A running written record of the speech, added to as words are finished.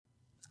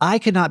I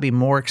could not be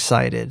more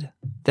excited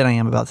than I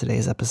am about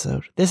today's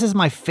episode. This is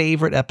my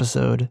favorite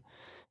episode,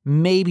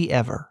 maybe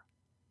ever.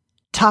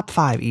 Top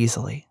 5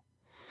 easily.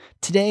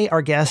 Today,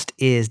 our guest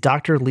is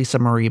Dr. Lisa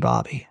Marie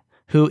Bobby,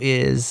 who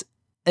is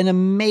an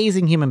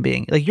amazing human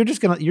being. Like you're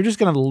just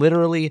gonna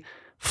literally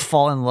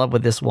fall in love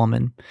with this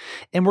woman.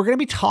 And we're going to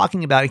be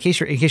talking about, in case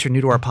you're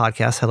new to our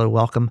podcast, hello,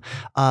 welcome.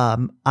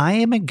 I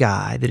am a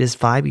guy that is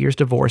 5 years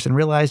divorced and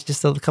realized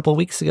just a couple of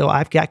weeks ago,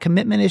 I've got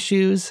commitment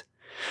issues.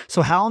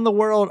 So how in the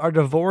world are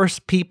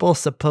divorced people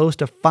supposed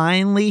to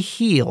finally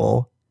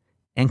heal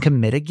and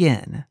commit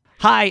again?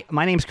 Hi,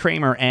 my name's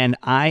Kramer, and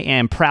I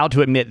am proud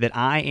to admit that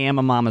I am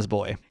a mama's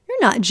boy.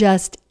 You're not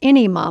just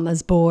any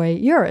mama's boy,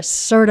 you're a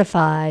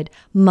certified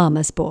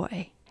mama's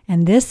boy.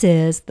 And this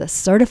is the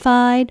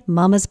Certified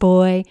Mama's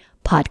Boy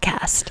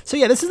podcast. So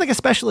yeah, this is like a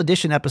special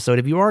edition episode.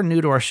 If you are new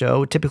to our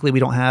show, typically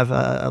we don't have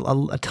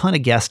a ton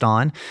of guests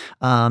on.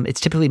 It's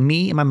typically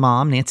me and my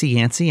mom, Nancy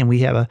Yancey, and we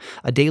have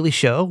a daily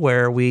show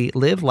where we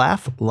live,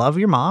 laugh, love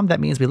your mom. That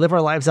means we live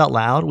our lives out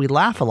loud, we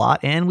laugh a lot,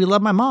 and we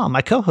love my mom,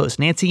 my co-host,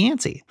 Nancy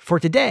Yancey. For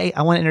today,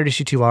 I want to introduce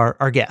you to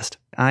our guest.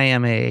 I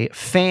am a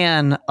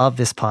fan of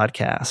this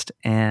podcast,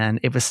 and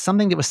it was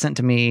something that was sent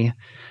to me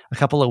a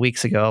couple of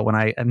weeks ago when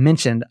I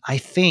mentioned, I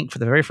think for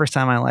the very first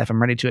time in my life,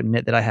 I'm ready to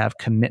admit that I have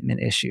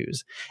commitment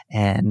issues.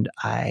 And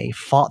I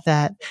fought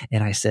that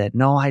and I said,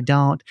 no, I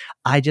don't.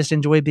 I just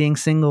enjoy being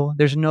single.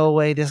 There's no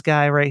way this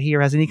guy right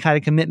here has any kind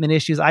of commitment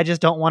issues. I just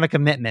don't want a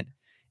commitment.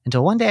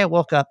 Until one day I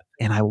woke up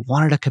and I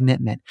wanted a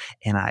commitment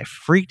and I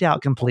freaked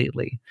out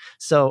completely.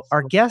 So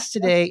our guest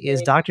today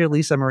is Dr.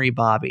 Lisa Marie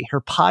Bobby.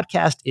 Her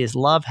podcast is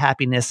Love,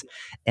 Happiness,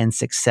 and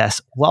Success.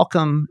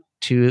 Welcome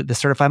to the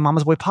Certified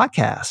Mama's Boy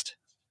podcast.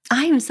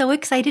 I am so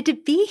excited to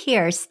be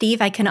here,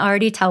 Steve. I can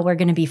already tell we're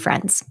going to be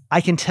friends. I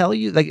can tell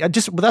you, like,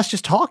 just with us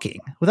talking,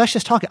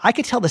 I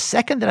could tell the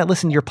second that I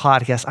listen to your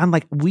podcast, I'm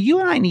like, well, you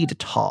and I need to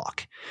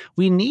talk.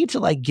 We need to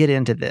like get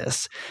into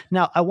this.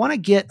 Now, I want to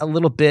get a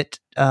little bit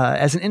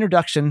as an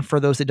introduction for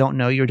those that don't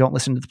know you or don't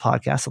listen to the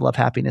podcast, the Love,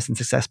 Happiness, and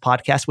Success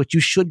podcast, which you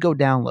should go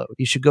download.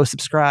 You should go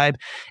subscribe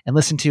and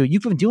listen to.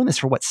 You've been doing this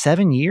for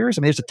 7 years? I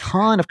mean, there's a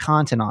ton of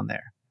content on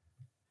there.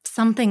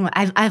 Something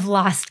I've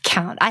lost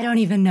count. I don't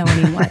even know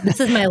anymore.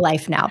 This is my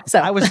life now. So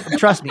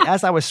trust me,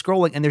 as I was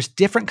scrolling, and there's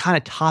different kind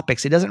of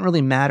topics. It doesn't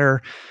really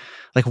matter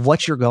like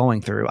what you're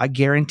going through. I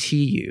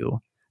guarantee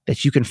you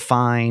that you can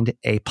find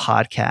a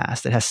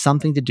podcast that has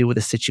something to do with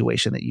the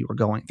situation that you were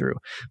going through.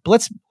 But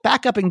let's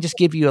back up and just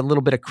give you a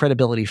little bit of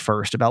credibility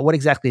first about what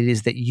exactly it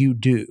is that you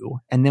do,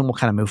 and then we'll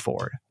kind of move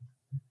forward.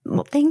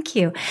 Well, thank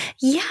you.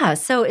 Yeah.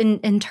 So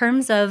in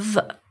terms of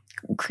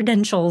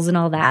credentials and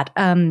all that,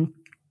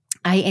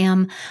 I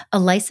am a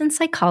licensed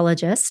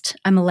psychologist.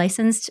 I'm a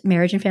licensed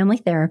marriage and family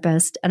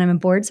therapist, and I'm a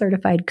board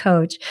certified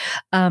coach.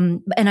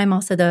 And I'm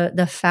also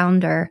the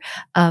founder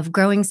of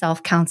Growing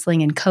Self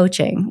Counseling and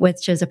Coaching,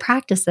 which is a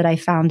practice that I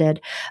founded.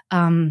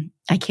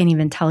 I can't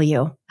even tell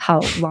you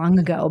how long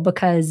ago,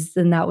 because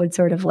then that would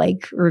sort of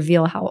like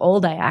reveal how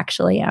old I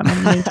actually am.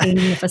 I'm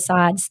maintaining the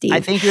facade, Steve.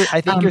 I think you're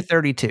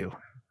 32.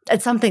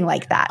 It's something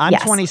like that. I'm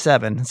yes.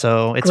 27,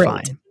 so it's Great.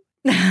 fine.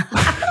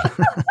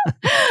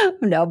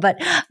 No, but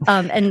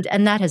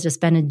and that has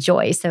just been a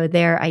joy. So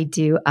there I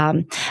do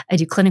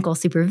clinical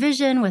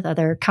supervision with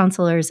other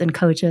counselors and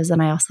coaches,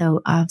 and I also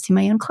see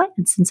my own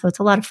clients, and so it's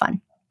a lot of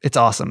fun. It's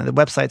awesome, and the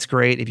website's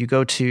great. If you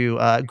go to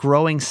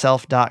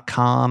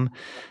growingself.com,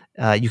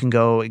 you can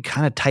go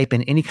kind of type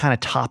in any kind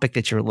of topic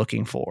that you're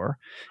looking for,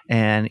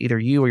 and either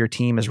you or your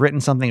team has written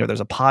something, or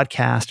there's a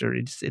podcast, or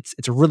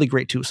it's a really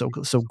great tool. So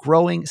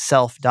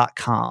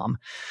growingself.com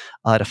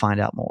to find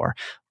out more.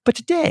 But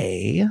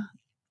today,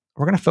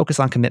 we're going to focus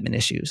on commitment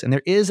issues. And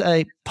there is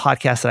a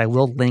podcast that I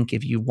will link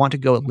if you want to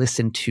go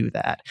listen to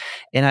that.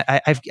 And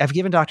I've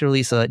given Dr.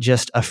 Lisa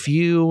just a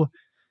few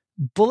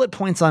bullet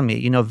points on me.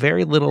 You know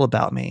very little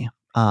about me,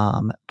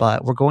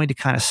 but we're going to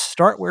kind of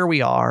start where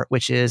we are,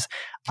 which is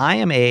I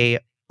am a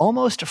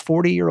almost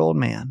 40-year-old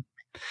man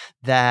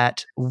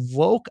that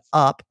woke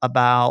up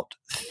about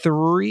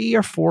 3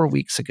 or 4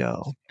 weeks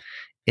ago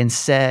and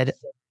said,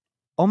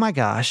 oh my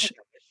gosh,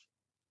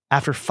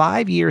 after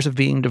 5 years of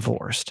being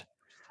divorced,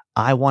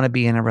 I want to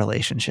be in a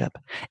relationship.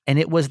 And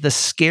it was the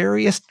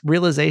scariest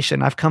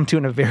realization I've come to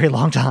in a very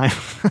long time.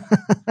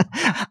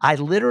 I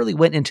literally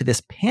went into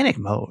this panic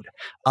mode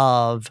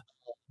of,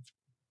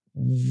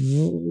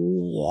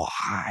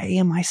 why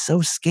am I so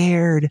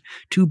scared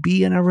to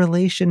be in a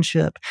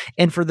relationship?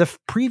 And for the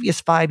previous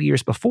 5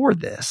 years before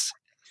this,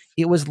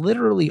 it was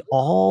literally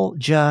all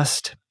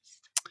just,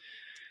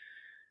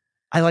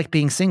 I like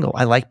being single.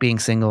 I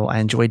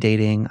enjoy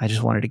dating. I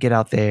just wanted to get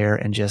out there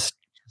and just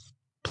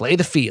play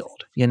the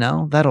field,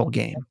 that old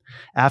game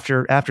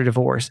after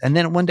divorce. And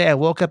then one day I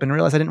woke up and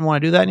realized I didn't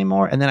want to do that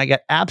anymore. And then I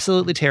got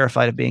absolutely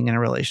terrified of being in a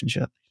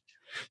relationship.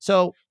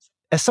 So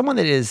as someone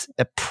that is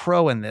a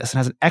pro in this and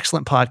has an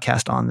excellent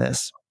podcast on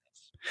this,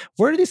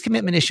 where do these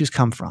commitment issues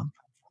come from?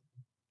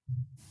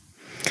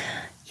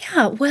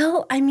 Yeah,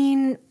 well, I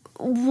mean,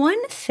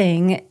 one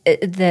thing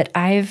that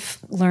I've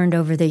learned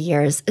over the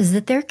years is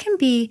that there can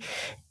be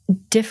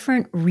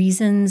different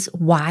reasons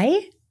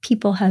why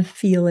people have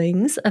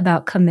feelings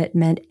about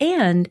commitment,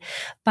 and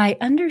by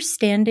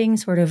understanding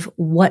sort of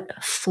what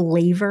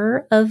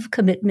flavor of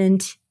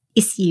commitment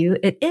issue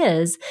it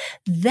is,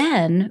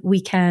 then we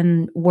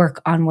can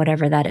work on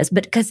whatever that is.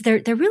 But because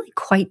they're really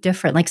quite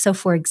different. Like, so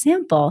for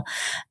example,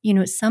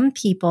 some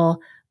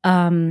people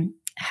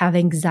have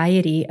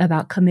anxiety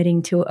about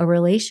committing to a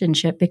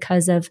relationship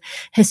because of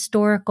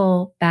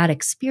historical bad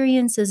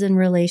experiences in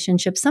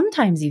relationships,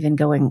 sometimes even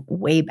going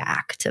way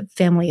back to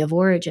family of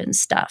origin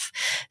stuff.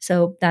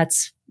 So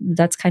that's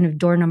kind of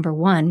door number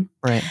one.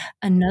 Right.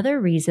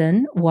 Another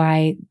reason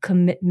why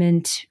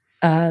commitment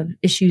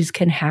issues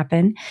can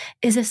happen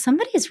is if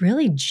somebody is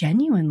really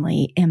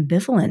genuinely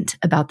ambivalent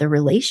about the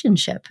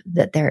relationship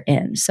that they're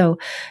in. So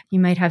you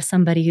might have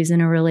somebody who's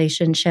in a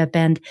relationship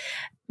and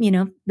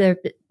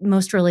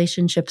most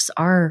relationships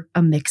are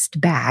a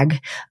mixed bag,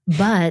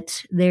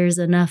 but there's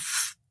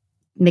enough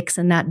mix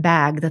in that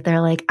bag that they're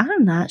like,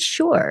 I'm not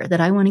sure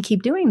that I want to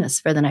keep doing this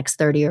for the next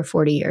 30 or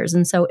 40 years.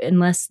 And so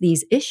unless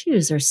these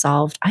issues are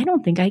solved, I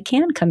don't think I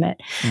can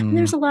commit. And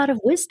there's a lot of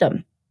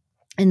wisdom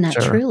in that,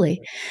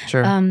 truly.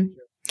 Sure. And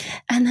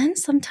then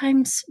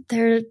sometimes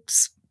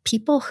there's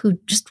people who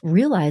just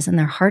realize in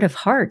their heart of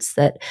hearts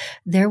that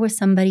there was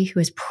somebody who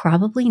is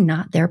probably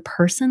not their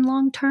person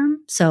long term.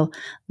 So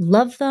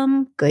love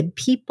them, good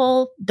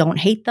people, don't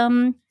hate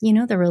them.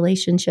 The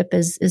relationship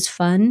is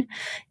fun.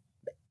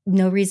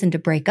 No reason to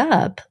break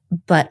up,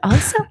 but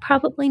also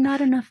probably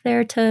not enough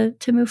there to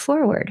move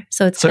forward.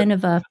 So it's kind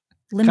of a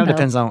limbo. Kind of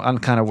depends on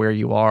kind of where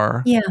you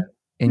are. Yeah.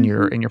 In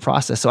your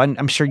process. So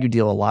I'm sure you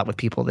deal a lot with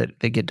people that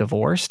they get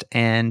divorced.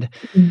 And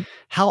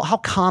how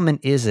common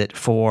is it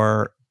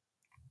for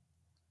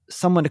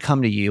someone to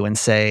come to you and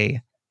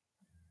say,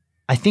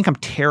 I think I'm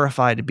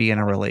terrified to be in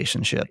a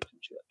relationship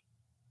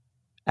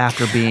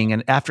after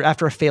being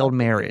after a failed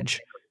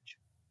marriage?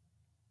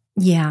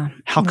 Yeah.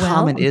 How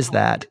common is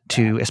that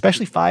to,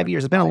 especially 5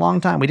 years? It's been a long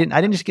time. I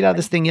didn't just get out of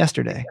this thing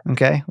yesterday.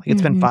 Okay. Like,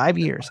 it's been 5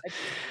 years.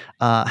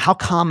 How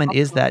common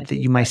is that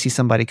you might see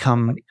somebody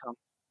come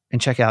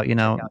and check out,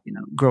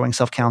 growing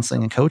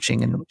self-counseling and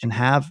coaching and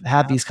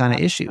have these kind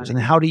of issues? And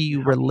how do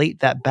you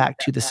relate that back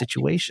to the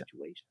situation?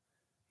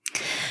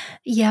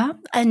 Yeah.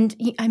 And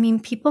I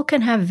mean, people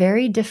can have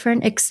very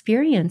different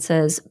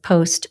experiences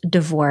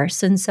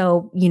post-divorce. And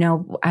so,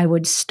 I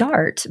would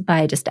start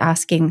by just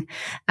asking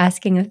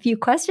a few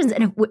questions.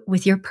 And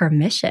with your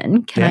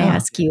permission, can I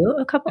ask you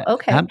a couple?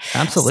 Okay.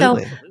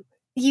 Absolutely. So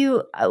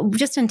you,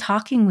 just in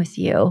talking with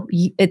you,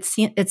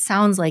 it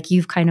sounds like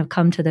you've kind of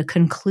come to the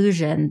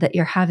conclusion that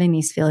you're having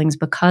these feelings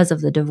because of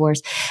the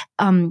divorce.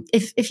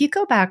 If you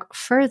go back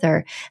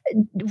further,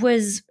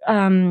 was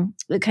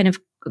kind of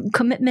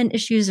commitment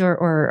issues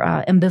or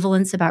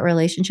ambivalence about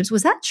relationships,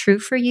 was that true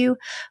for you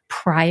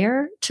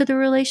prior to the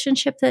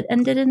relationship that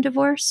ended in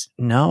divorce?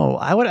 No,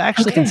 I would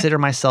actually consider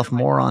myself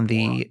more on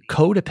the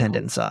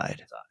codependent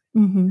side.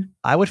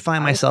 I would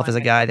find myself as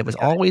a guy that was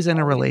always in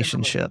a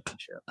relationship.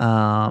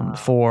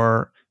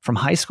 From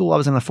high school, I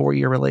was in a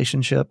 4-year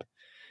relationship,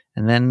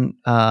 and then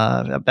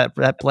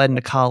that bled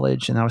into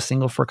college, and I was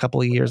single for a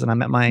couple of years, and I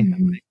met my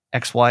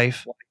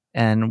ex-wife,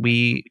 and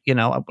we,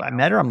 I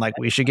met her. I'm like,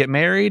 we should get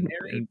married.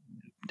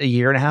 A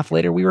year and a half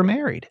later, we were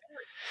married.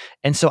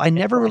 And so I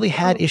never really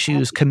had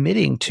issues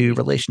committing to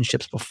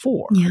relationships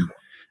before. Yeah.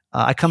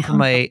 I come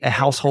from a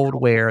household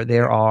where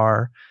there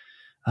are,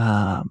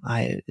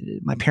 my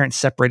parents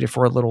separated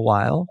for a little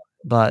while,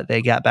 but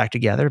they got back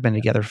together, been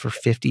together for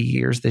 50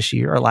 years this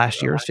year, or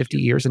last year was 50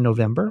 years in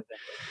November.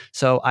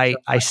 So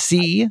I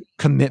see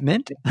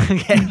commitment.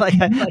 Okay?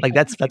 like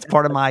that's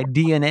part of my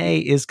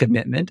DNA is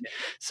commitment.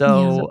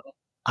 So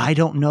I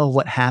don't know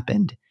what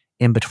happened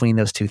in between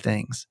those two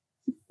things.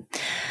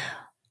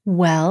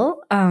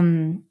 Well,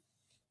 and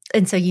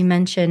so you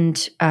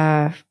mentioned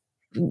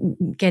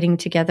getting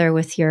together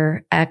with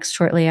your ex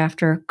shortly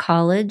after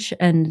college,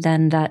 and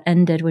then that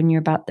ended when you're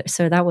about there.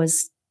 So that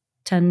was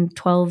 10,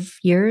 12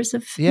 years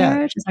of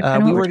marriage? Is that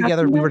kind of we were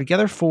together. We were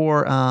together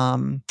for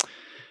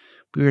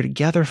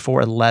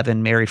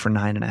 11, married for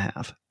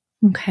 9.5.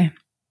 Okay.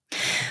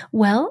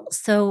 Well,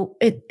 so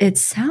it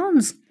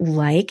sounds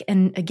like,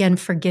 and again,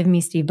 forgive me,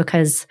 Steve,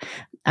 because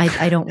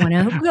I don't want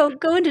to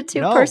go into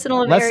too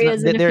personal of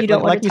areas. And if you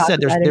don't want to talk about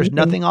there's anything.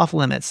 nothing off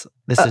limits.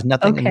 This is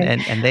nothing,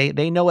 okay. and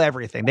they know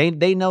everything.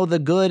 They know the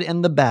good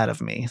and the bad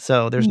of me.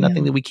 So there's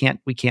nothing that we can't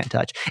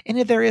touch. And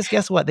if there is,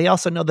 guess what? They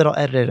also know that I'll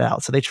edit it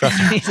out. So they trust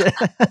me.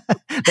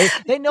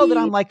 They know that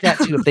I'm like that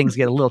too if things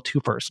get a little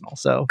too personal.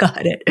 So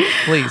got it.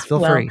 Please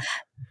feel free.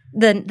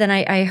 Then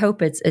I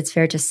hope it's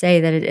fair to say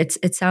that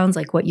it sounds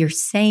like what you're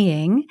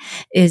saying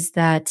is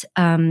that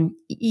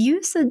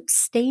you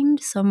sustained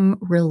some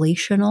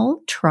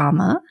relational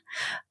trauma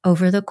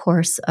over the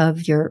course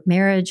of your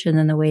marriage, and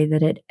then the way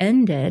that it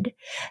ended,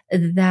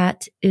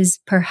 that is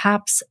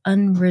perhaps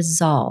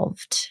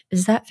unresolved.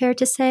 Is that fair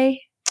to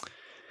say?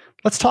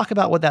 Let's talk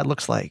about what that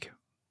looks like.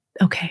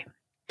 Okay.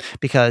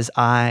 Because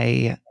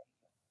I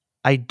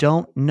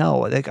don't know.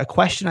 Like, a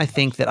question I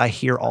think that I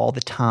hear all the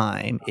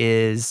time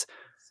is,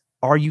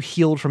 are you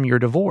healed from your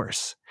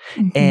divorce?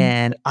 Mhm.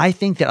 And I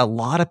think that a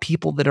lot of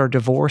people that are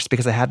divorced,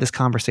 because I have this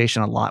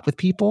conversation a lot with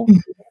people, Mhm.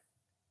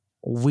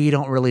 we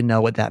don't really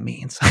know what that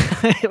means.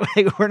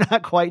 Like, we're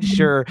not quite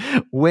sure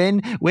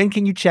when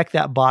can you check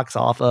that box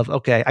off of,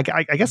 okay,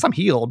 I guess I'm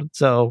healed.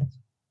 So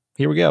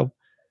here we go.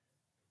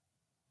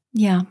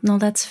 Yeah, no,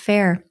 that's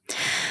fair.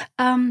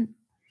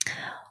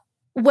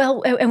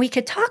 Well, and we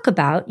could talk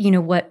about,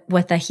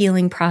 what the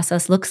healing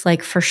process looks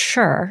like for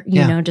sure,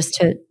 Yeah.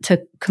 just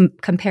to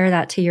compare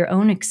that to your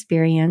own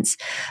experience.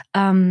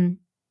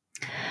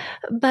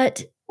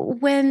 But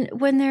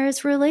when there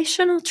is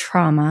relational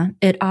trauma,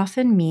 it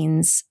often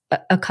means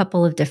a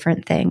couple of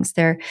different things.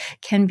 There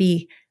can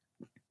be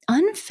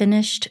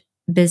unfinished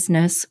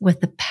business with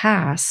the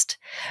past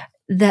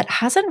that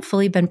hasn't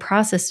fully been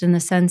processed, in the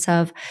sense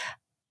of,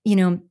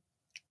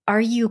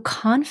 are you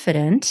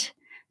confident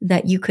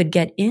that you could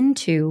get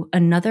into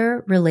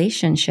another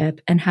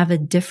relationship and have a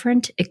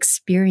different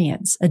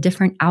experience, a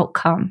different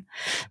outcome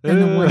than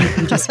the one that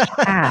you just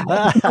had?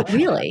 No,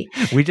 really.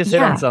 We just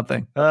hit on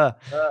something.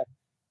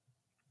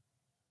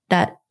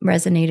 That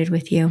resonated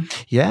with you.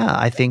 Yeah,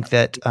 I think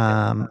that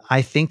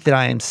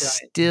I am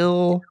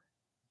still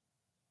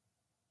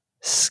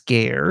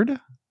scared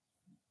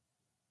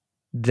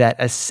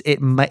that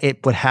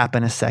it would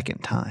happen a second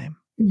time.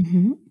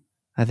 Mm-hmm.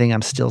 I think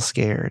I'm still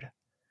scared.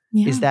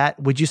 Yeah.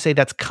 Would you say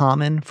that's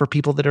common for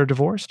people that are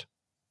divorced?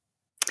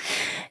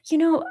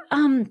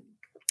 I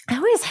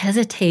always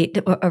hesitate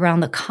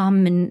around the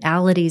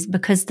commonalities,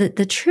 because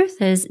the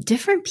truth is,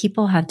 different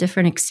people have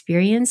different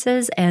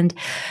experiences, and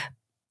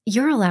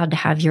you're allowed to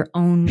have your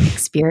own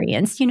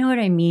experience. You know what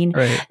I mean?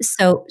 Right.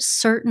 So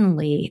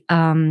certainly,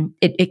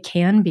 it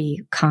can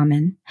be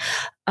common.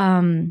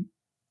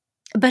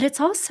 But it's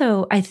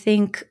also, I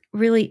think,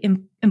 really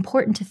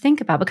important to think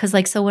about, because,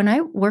 so when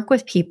I work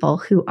with people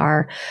who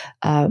are,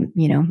 on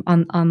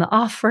the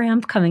off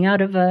ramp coming out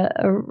of a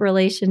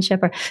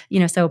relationship, or,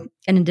 so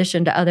in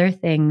addition to other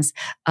things,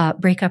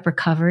 breakup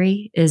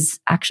recovery is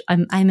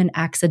actually, I'm an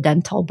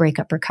accidental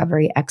breakup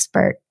recovery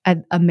expert.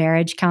 I'm a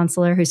marriage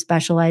counselor who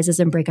specializes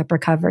in breakup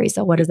recovery.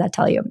 So what does that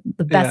tell you?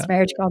 The best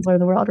marriage counselor in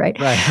the world, right?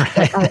 Right.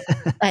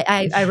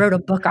 I wrote a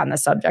book on the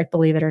subject,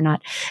 believe it or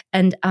not.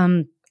 And,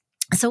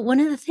 so one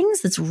of the things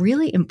that's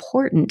really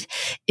important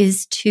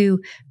is to,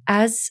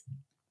 as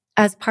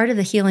part of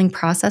the healing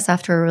process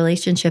after a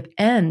relationship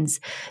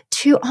ends,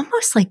 to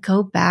almost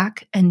go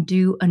back and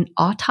do an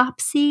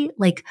autopsy,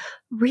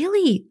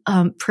 really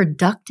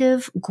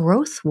productive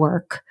growth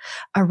work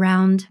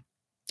around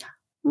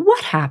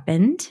what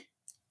happened.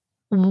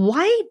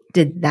 Why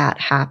did that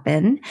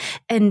happen?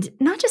 And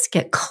not just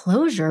get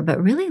closure,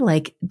 but really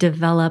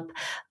develop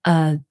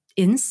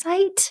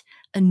insight,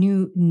 a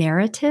new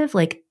narrative,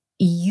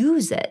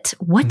 use it.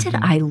 What did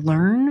I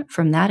learn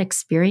from that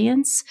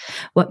experience?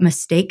 What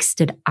mistakes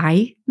did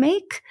I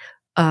make?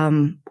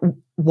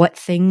 What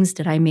things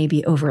did I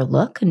maybe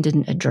overlook and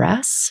didn't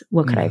address?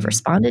 What could I have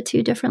responded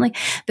to differently?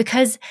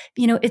 Because,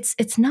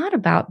 it's not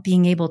about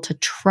being able to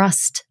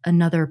trust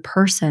another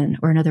person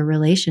or another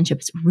relationship.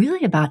 It's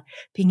really about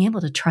being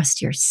able to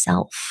trust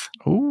yourself.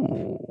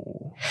 Ooh.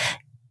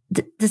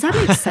 Does that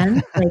make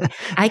sense?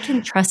 I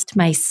can trust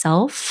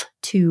myself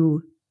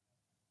to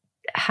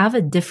have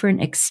a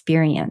different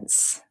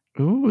experience.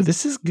 Ooh,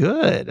 this is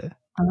good.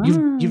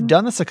 You've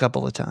done this a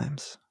couple of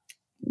times.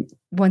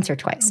 Once or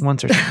twice.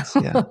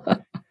 Yeah.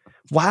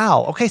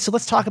 Wow. Okay, so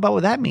let's talk about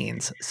what that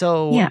means.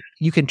 So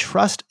you can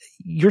trust.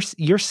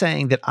 You're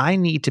saying that I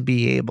need to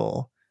be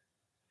able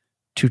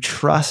to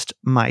trust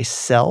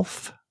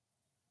myself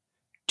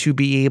to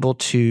be able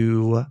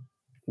to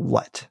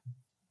what?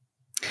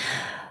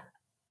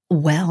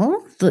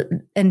 Well,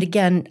 and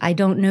again, I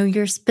don't know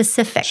your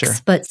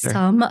specifics, but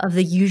some of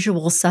the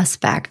usual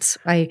suspects.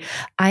 I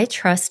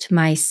trust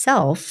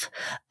myself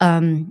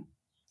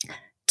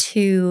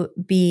to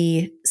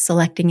be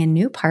selecting a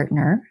new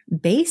partner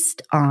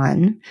based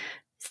on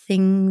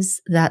things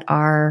that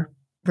are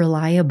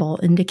reliable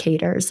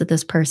indicators that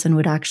this person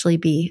would actually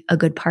be a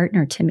good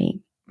partner to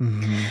me.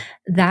 Mm-hmm.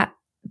 That,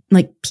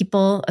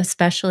 people,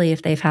 especially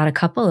if they've had a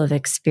couple of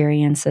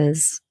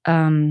experiences,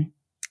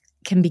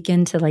 can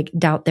begin to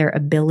doubt their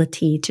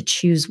ability to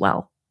choose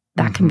well.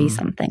 That can be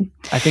something.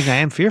 I think I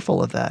am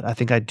fearful of that. I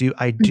think I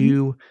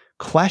do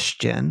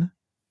question,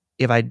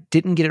 if I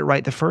didn't get it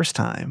right the first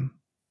time,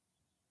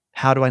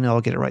 how do I know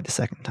I'll get it right the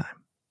second time?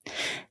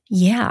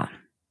 Yeah.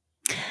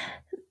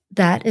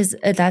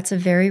 That's a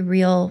very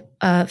real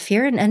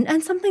fear,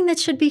 and something that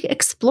should be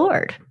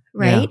explored,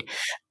 right?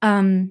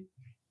 Yeah.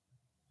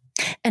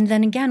 And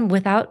then again,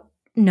 without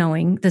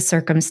knowing the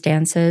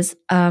circumstances,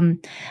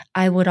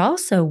 I would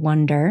also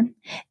wonder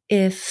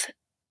if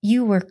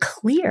you were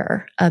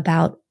clear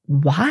about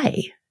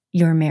why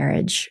your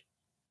marriage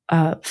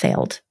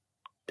failed,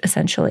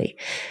 essentially.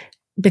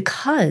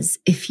 Because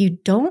if you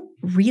don't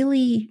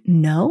really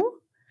know,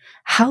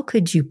 how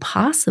could you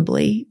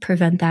possibly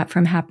prevent that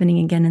from happening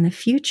again in the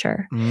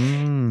future?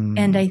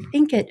 And I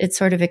think it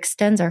sort of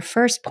extends our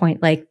first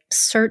point.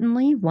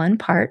 Certainly one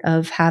part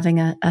of having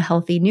a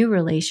healthy new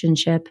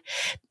relationship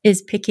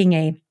is picking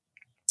a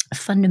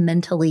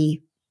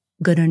fundamentally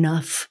good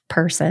enough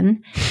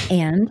person,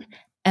 and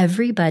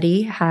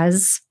everybody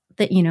has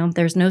that,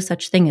 there's no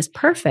such thing as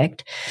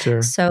perfect.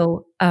 Sure.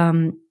 So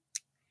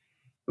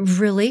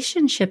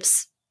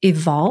relationships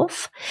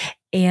evolve,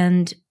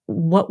 and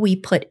what we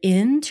put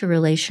into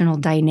relational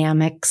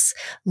dynamics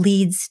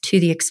leads to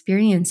the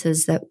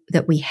experiences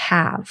that we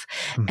have.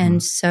 Mm-hmm.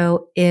 And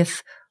so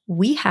if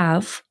we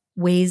have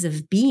ways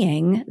of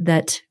being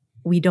that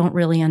we don't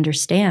really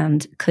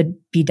understand could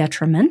be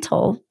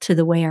detrimental to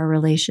the way our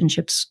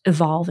relationships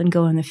evolve and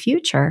go in the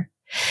future,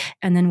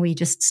 and then we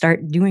just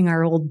start doing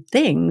our old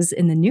things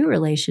in the new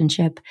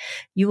relationship,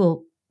 you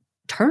will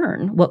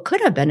turn what could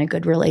have been a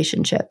good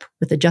relationship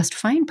with a just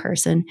fine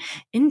person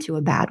into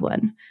a bad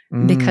one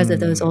because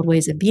of those old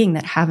ways of being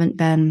that haven't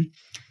been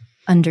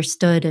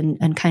understood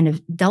and kind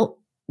of dealt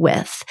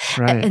with.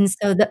 Right. And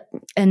so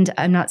and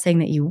I'm not saying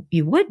that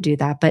you would do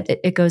that, but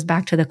it goes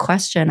back to the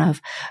question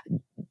of,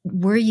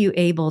 were you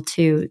able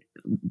to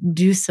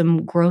do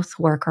some growth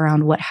work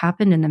around what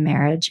happened in the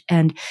marriage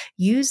and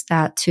use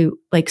that to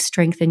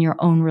strengthen your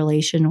own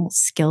relational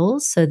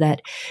skills so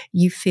that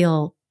you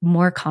feel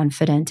more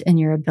confident in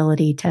your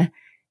ability to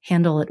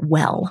handle it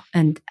well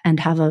and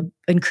have a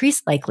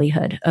increased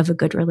likelihood of a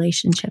good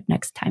relationship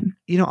next time?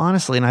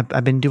 Honestly, and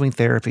I've been doing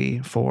therapy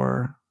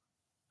for,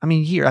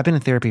 year. I've been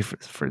in therapy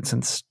for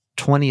since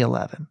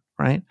 2011,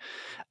 right?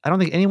 I don't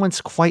think anyone's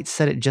quite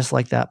said it just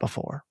like that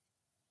before.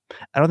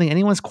 I don't think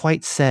anyone's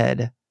quite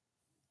said,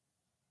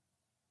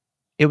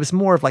 it was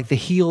more of like the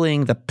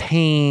healing, the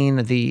pain,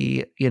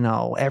 the,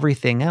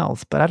 everything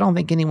else. But I don't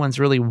think anyone's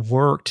really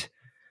worked.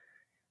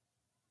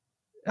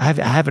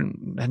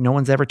 No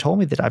one's ever told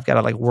me that I've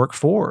got to work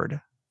forward.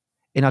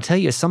 And I'll tell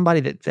you, as somebody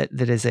that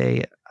is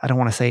I don't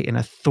want to say an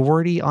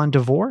authority on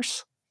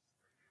divorce,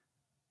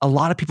 a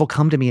lot of people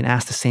come to me and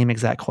ask the same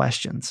exact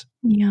questions.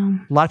 Yeah.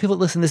 A lot of people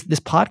that listen to this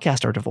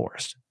podcast are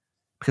divorced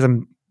because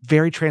I'm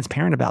very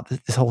transparent about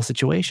this whole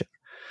situation.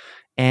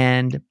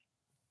 And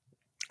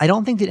I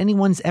don't think that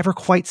anyone's ever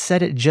quite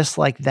said it just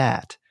like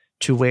that,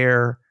 to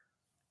where,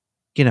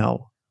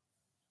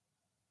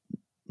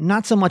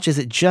 not so much is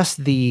it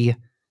just the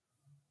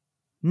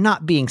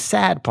not being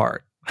sad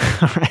part,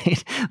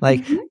 right?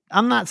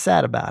 I'm not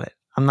sad about it.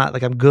 I'm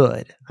not I'm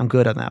good. I'm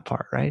good on that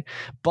part, right?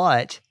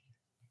 But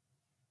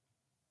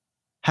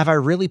have I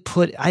really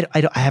put, I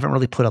haven't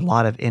really put a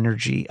lot of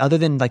energy other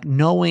than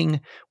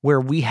knowing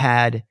where we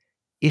had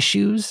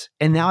issues.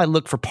 And now I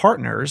look for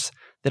partners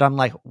that I'm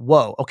like,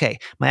 whoa, okay.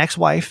 My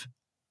ex-wife,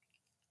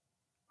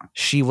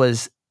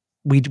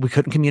 we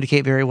couldn't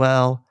communicate very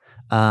well.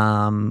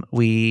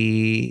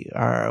 We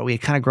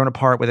had kind of grown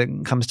apart when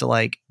it comes to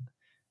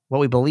what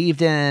we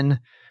believed in.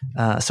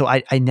 So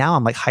I now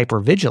I'm hyper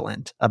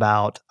vigilant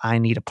about, I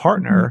need a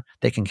partner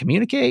that can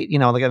communicate,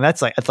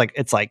 that's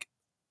it's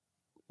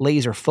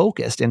laser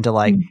focused into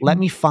let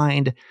me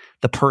find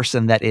the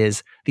person that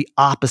is the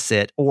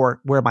opposite, or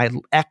where my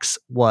ex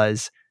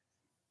was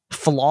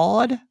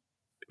flawed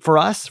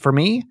for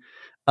me.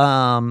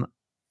 I'll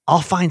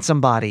find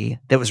somebody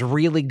that was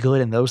really good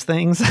in those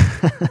things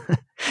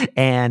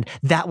and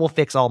that will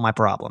fix all my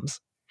problems.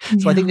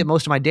 So I think that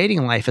most of my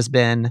dating life has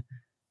been,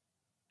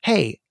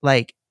 hey,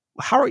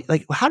 how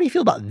do you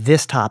feel about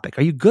this topic?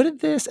 Are you good at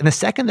this? And the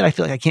second that I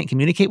feel like I can't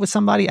communicate with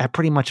somebody, I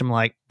pretty much am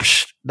like,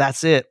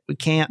 that's it. We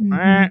can't.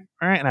 And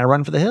I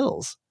run for the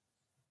hills.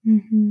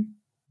 Mm-hmm.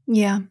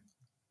 Yeah.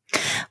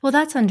 Well,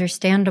 that's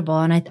understandable.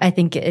 And I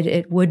think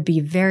it would be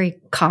very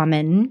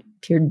common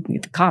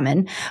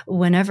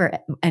whenever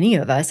any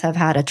of us have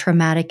had a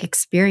traumatic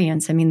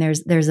experience.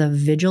 There's a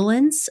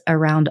vigilance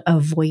around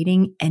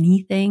avoiding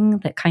anything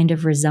that kind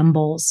of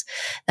resembles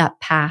that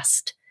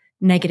past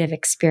negative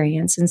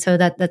experience. And so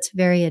that's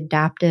very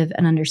adaptive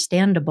and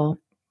understandable.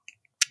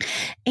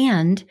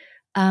 And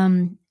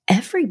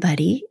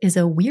everybody is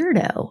a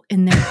weirdo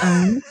in their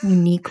own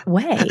unique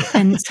way.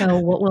 And so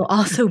what will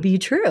also be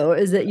true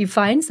is that you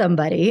find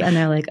somebody and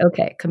they're like,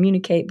 okay,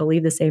 communicate,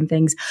 believe the same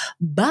things,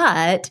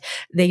 but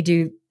they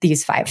do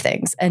these 5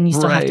 things and you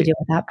still have to deal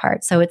with that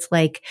part. So it's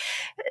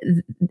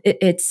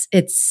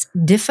it's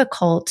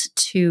difficult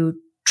to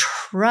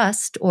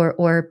trust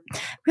or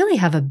really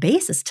have a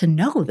basis to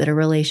know that a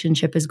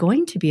relationship is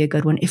going to be a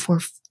good one if we're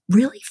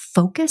really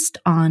focused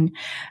on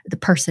the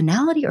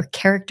personality or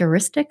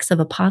characteristics of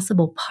a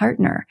possible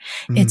partner.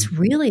 It's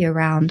really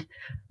around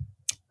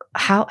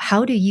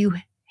how do you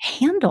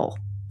handle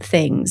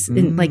things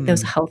in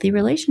those healthy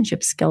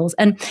relationship skills.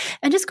 And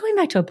just going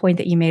back to a point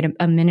that you made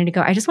a minute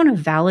ago, I just want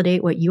to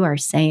validate what you are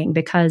saying,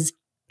 because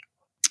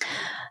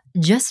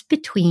just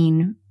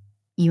between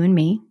you and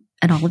me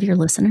and all of your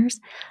listeners,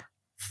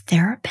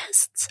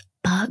 therapists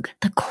bug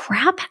the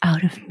crap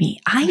out of me.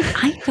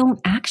 I don't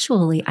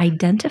actually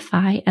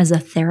identify as a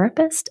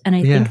therapist. And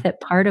I think that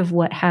part of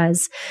what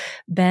has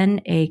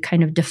been a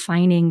kind of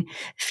defining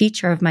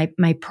feature of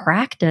my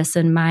practice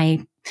and my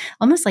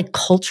almost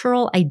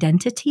cultural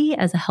identity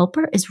as a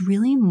helper is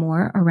really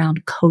more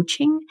around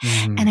coaching.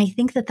 And I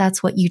think that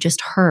that's what you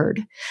just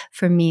heard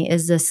from me,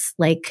 is this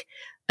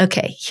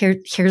okay,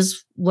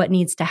 here's what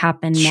needs to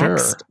happen Sure.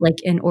 next, like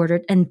in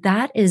order. And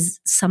that is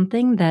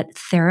something that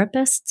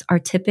therapists are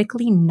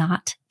typically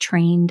not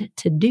trained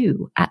to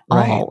do at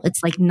Right. all.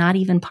 It's like not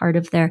even part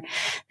of their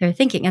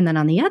thinking. And then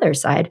on the other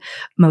side,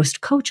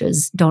 most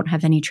coaches don't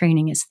have any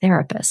training as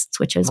therapists,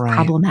 which is Right.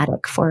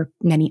 problematic for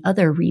many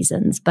other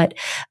reasons. But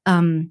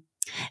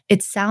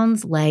it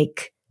sounds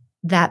like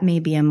that may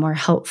be a more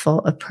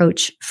helpful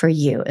approach for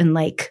you. And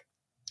like,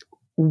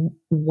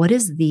 what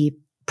is the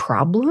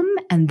problem,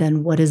 and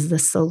then what is the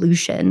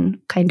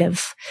solution kind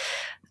of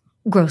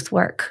growth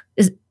work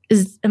is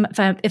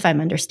if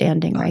I'm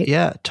understanding right.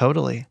 Yeah,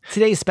 totally.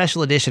 Today's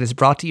special edition is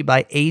brought to you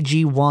by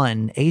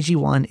AG1.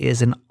 AG1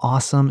 is an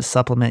awesome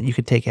supplement you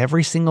could take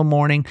every single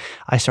morning.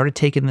 I started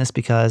taking this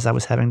because I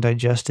was having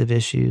digestive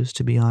issues,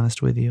 to be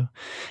honest with you.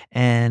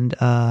 And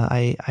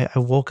I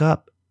woke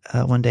up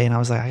one day and I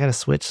was like, I got to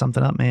switch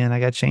something up, man. I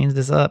got to change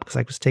this up because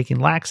I was taking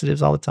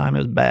laxatives all the time. It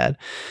was bad.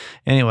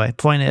 Anyway,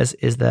 point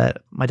is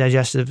that my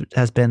digestive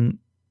has been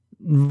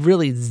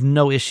really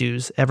no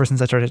issues ever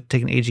since I started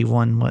taking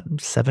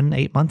AG1,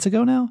 7-8 months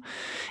ago now.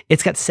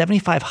 It's got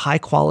 75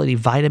 high-quality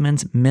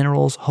vitamins,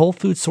 minerals, whole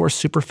food source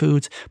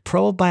superfoods,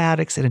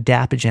 probiotics, and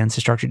adaptogens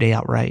to start your day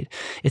out right.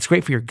 It's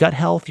great for your gut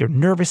health, your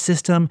nervous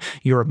system,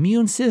 your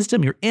immune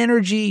system, your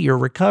energy, your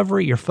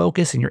recovery, your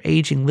focus, and your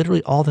aging,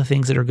 literally all the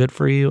things that are good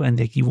for you and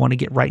that you want to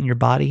get right in your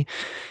body.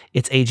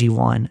 It's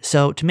AG1.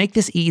 So to make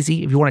this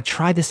easy, if you want to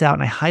try this out,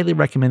 and I highly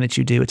recommend that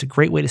you do, it's a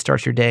great way to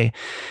start your day.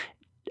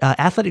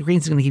 Athletic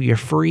Greens is going to give you a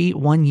free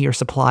 1-year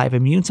supply of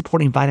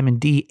immune-supporting vitamin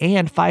D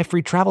and 5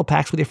 free travel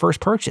packs with your first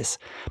purchase.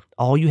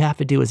 All you have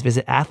to do is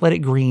visit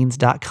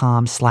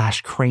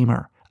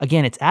athleticgreens.com/Kramer.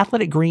 Again, it's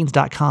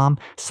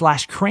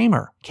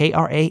athleticgreens.com/Kramer,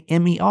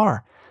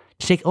 Kramer.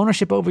 To take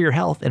ownership over your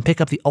health and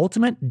pick up the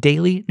ultimate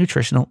daily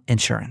nutritional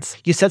insurance.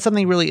 You said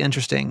something really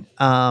interesting.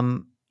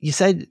 You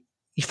said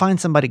you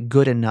find somebody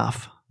good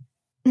enough.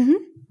 Mm-hmm.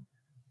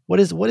 What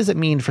does it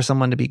mean for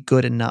someone to be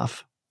good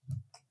enough?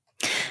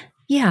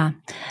 Yeah.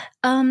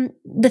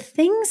 The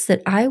things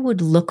that I would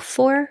look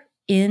for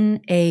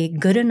in a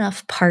good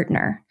enough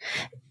partner,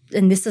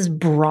 and this is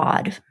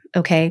broad,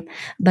 okay,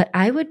 but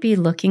I would be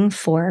looking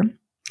for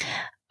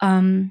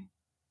a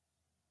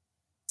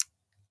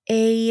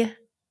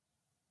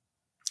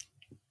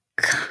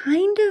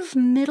kind of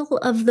middle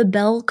of the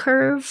bell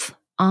curve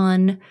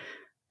on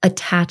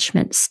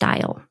attachment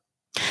style.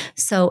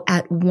 So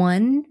at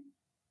one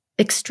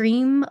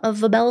extreme of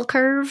the bell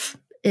curve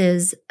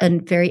is a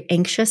very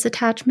anxious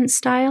attachment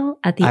style.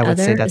 At the other, I would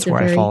say that's is a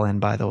where very, I fall in,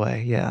 by the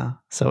way. Yeah.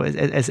 So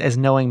as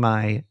knowing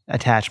my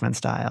attachment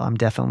style, I'm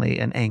definitely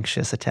an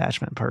anxious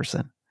attachment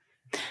person.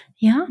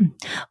 Yeah.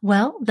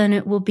 Well, then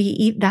it will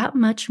be that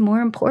much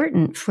more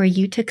important for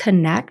you to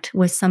connect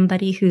with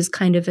somebody who's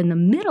kind of in the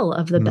middle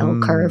of the bell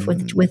curve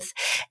with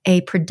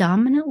a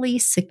predominantly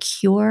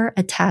secure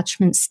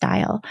attachment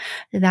style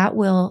that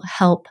will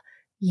help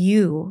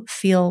you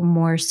feel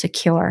more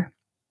secure.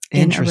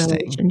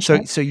 Interesting.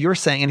 So you're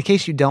saying, in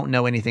case you don't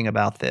know anything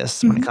about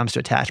this when it comes to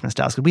attachment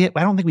styles, because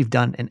I don't think we've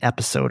done an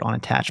episode on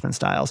attachment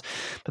styles,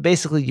 but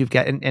basically you've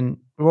got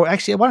well,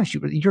 actually, why don't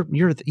you?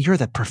 You're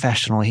the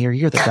professional here.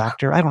 You're the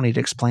doctor. I don't need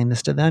to explain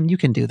this to them. You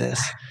can do this.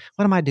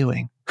 What am I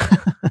doing?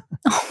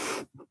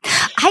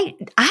 I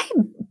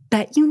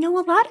bet you know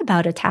a lot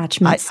about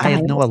attachment styles.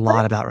 I know a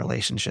lot about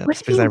relationships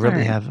because I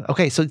really have.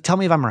 Okay, so tell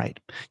me if I'm right.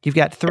 You've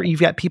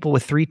got people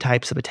with 3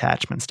 types of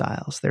attachment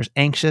styles. There's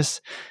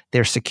anxious,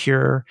 there's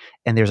secure,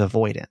 and there's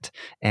avoidant.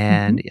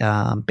 And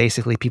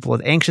basically, people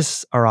with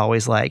anxious are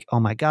always like, "Oh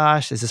my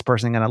gosh, is this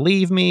person going to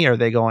leave me? Are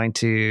they going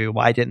to?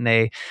 Why didn't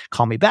they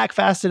call me back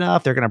fast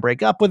enough? They're going to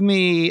break up with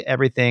me.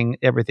 Everything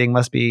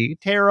must be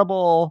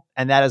terrible."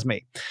 And that is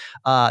me.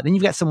 Then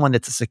you've got someone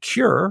that's a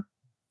secure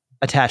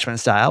attachment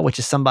style, which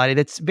is somebody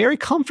that's very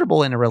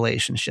comfortable in a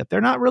relationship.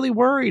 They're not really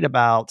worried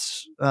about,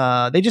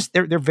 they're just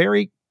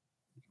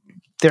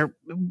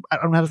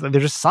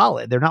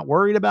solid. They're not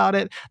worried about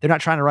it. They're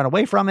not trying to run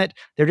away from it.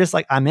 They're just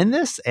like, I'm in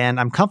this and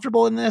I'm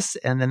comfortable in this.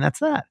 And then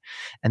that's that.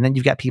 And then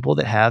you've got people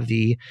that have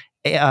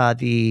what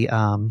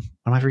am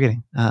I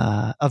forgetting?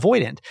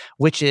 Avoidant,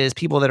 which is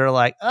people that are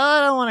like, I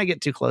don't want to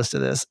get too close to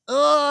this.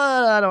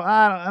 I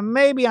don't,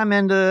 maybe I'm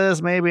into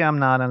this. Maybe I'm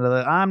not into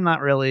this. I'm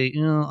not really,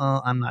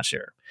 I'm not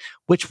sure.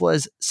 Which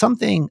was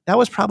something that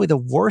was probably the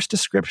worst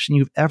description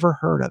you've ever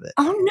heard of it.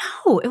 Oh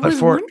no, it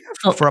was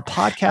wonderful. For a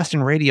podcast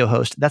and radio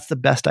host, that's the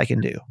best I can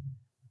do.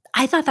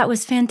 I thought that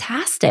was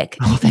fantastic.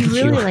 Oh, thank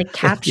you. Really like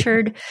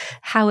captured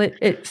how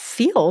it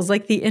feels,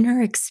 like the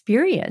inner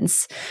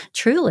experience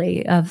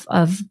truly of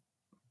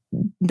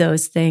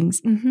those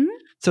things. Mm-hmm.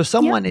 So so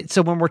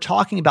when we're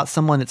talking about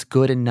someone that's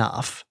good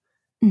enough,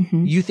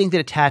 you think that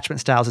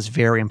attachment styles is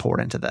very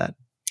important to that?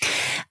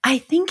 I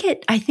think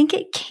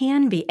it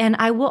can be. And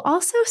I will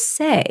also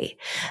say,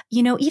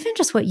 even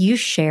just what you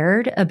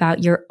shared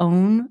about your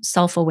own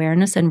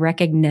self-awareness and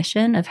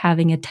recognition of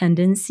having a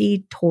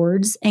tendency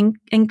towards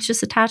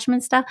anxious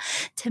attachment style,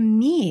 to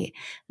me,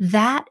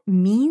 that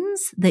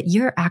means that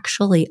you're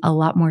actually a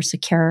lot more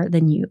secure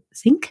than you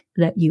think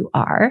that you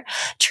are,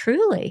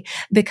 truly,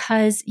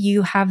 because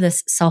you have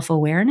this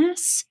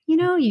self-awareness,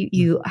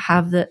 you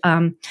have the,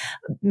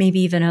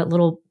 maybe even a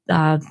little,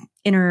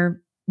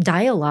 inner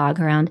dialogue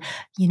around,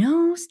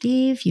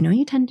 Steve,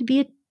 you tend to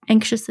be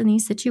anxious in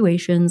these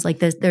situations. Like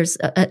there's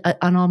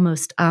an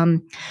almost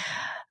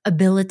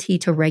ability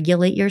to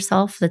regulate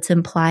yourself that's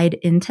implied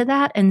into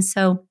that. And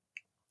so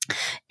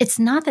it's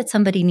not that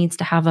somebody needs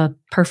to have a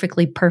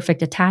perfectly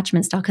perfect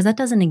attachment style, because that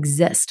doesn't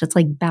exist. It's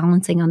like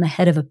balancing on the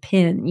head of a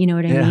pin. You know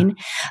what I mean?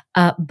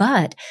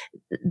 But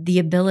the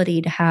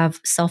ability to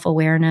have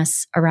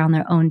self-awareness around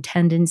their own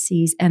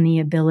tendencies and the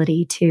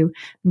ability to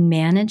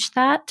manage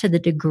that to the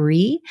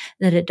degree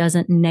that it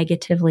doesn't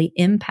negatively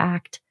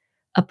impact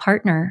a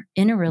partner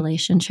in a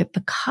relationship,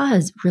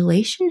 because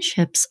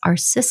relationships are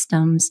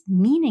systems,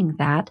 meaning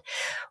that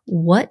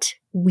what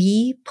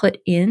we put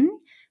in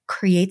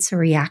creates a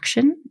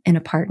reaction in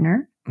a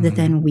partner that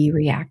then we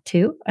react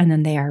to, and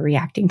then they are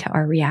reacting to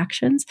our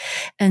reactions.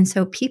 And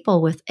so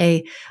people with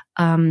a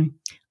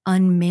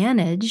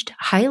unmanaged,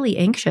 highly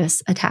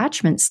anxious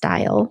attachment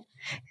style,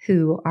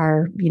 who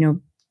are,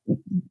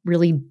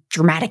 really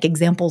dramatic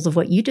examples of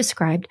what you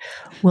described,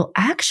 will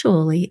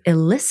actually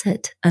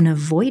elicit an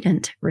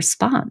avoidant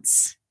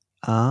response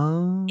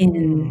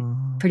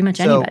in pretty much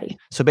anybody.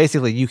 So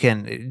basically, you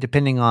can,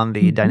 depending on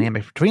the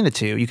dynamic between the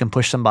two, you can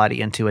push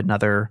somebody into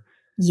another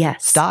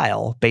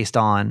style based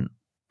on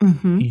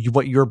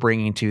what you're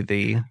bringing to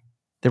the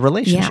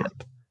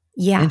relationship.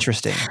 Yeah.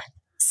 Interesting.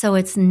 So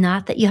it's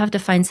not that you have to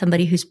find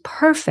somebody who's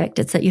perfect.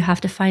 It's that you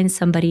have to find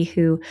somebody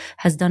who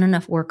has done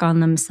enough work on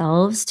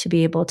themselves to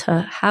be able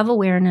to have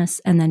awareness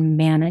and then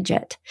manage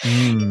it.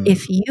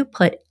 If you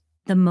put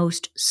the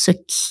most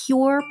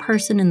secure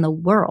person in the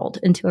world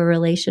into a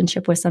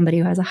relationship with somebody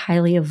who has a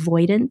highly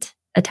avoidant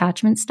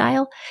attachment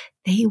style,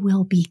 they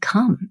will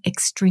become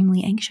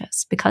extremely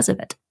anxious because of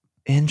it.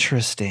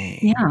 Interesting.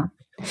 Yeah.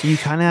 So you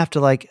kind of have to,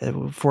 like,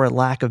 for a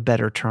lack of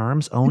better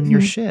terms, own your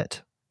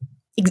shit.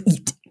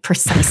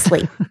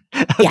 Precisely.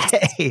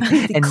 Okay.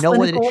 And know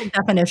what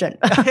definition.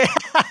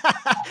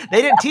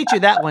 They didn't teach you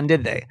that one,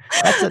 did they?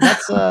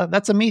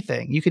 That's a me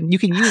thing. You can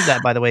use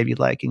that, by the way, if you'd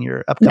like, in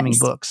your upcoming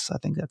books. I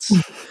think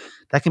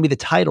that can be the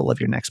title of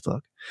your next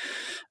book.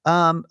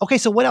 Okay,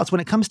 so what else when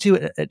it comes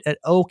to an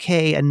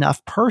okay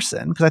enough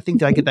person? Because I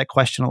think that I get that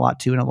question a lot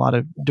too, and a lot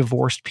of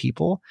divorced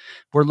people.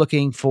 We're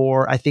looking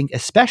for, I think,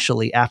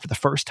 especially after the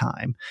first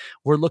time,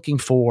 we're looking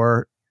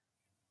for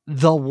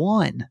the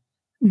one,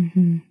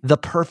 the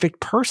perfect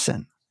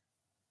person.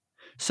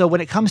 So when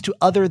it comes to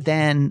other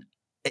than,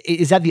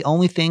 is that the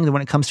only thing that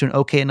when it comes to an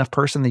okay enough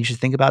person that you should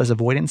think about is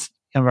avoidance,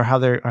 or how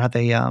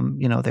they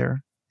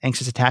their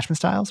anxious attachment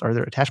styles or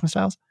their attachment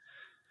styles?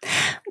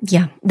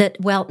 Yeah.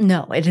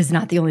 No, it is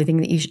not the only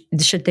thing that you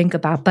should think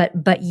about,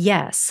 but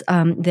yes,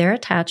 their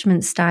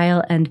attachment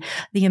style and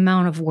the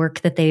amount of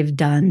work that they've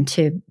done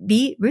to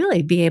be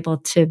able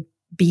to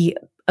be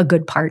a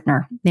good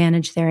partner,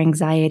 manage their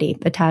anxiety,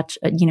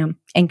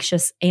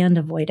 anxious and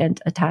avoidant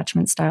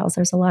attachment styles.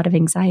 There's a lot of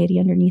anxiety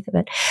underneath of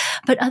it.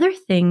 But other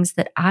things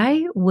that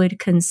I would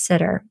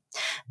consider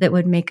that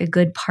would make a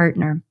good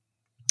partner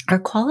are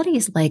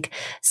qualities like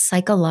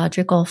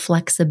psychological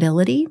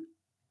flexibility.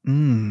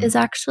 Is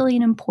actually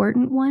an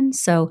important one.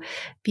 So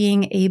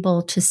being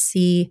able to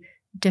see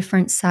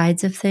different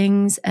sides of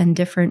things and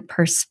different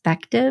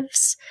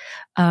perspectives,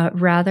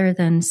 rather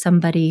than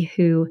somebody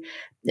who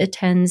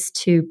tends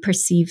to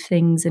perceive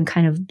things in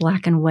kind of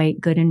black and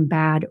white, good and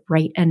bad,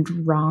 right and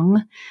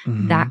wrong.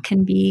 That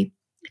can be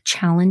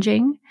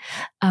challenging.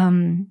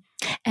 And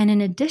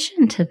in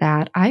addition to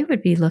that, I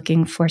would be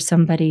looking for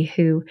somebody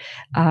who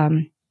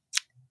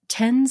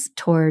tends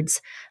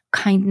towards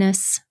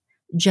kindness,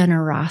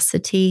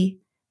 generosity,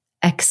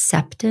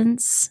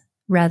 acceptance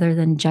rather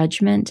than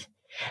judgment,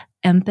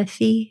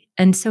 empathy.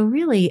 And so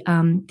really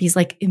these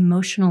like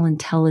emotional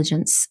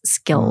intelligence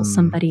skills,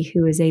 somebody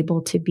who is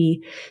able to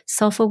be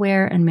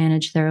self-aware and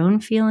manage their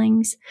own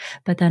feelings,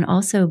 but then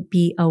also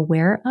be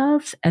aware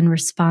of and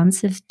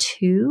responsive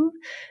to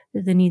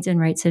the needs and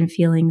rights and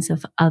feelings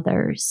of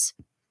others.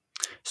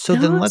 So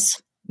then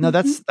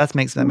that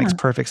makes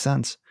perfect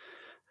sense.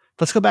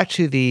 Let's go back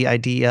to the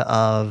idea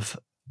of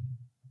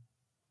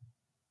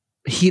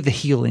the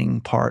healing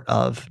part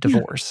of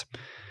divorce.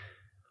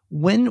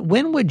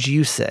 When would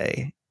you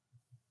say,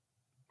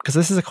 because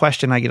this is a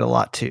question I get a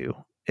lot too,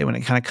 when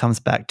it kind of comes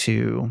back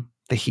to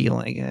the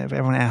healing. If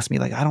everyone asks me,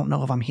 like, I don't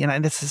know if I'm healed.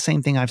 And that's the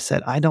same thing I've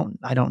said. I don't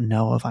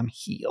know if I'm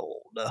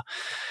healed.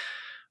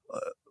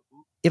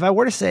 If I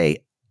were to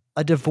say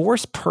a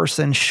divorced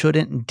person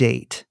shouldn't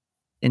date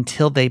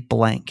until they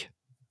blank.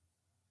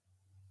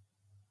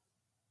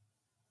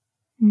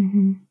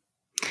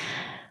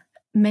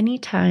 Many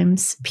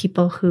times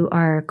people who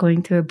are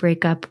going through a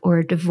breakup or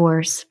a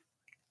divorce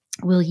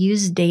will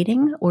use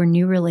dating or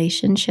new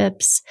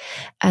relationships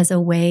as a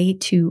way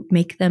to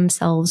make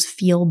themselves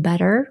feel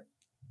better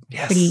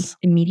pretty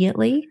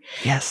immediately.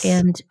 Yes.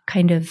 And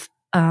kind of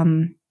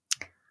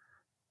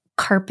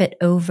carpet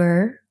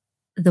over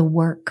the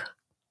work.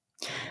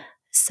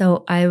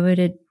 So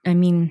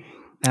and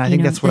I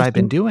think that's what I've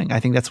been doing. I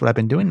think that's what I've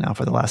been doing now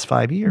for the last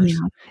 5 years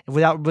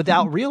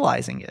without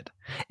realizing it.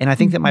 And I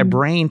think that my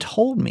brain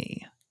told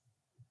me,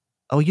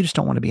 oh, you just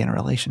don't want to be in a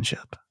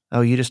relationship.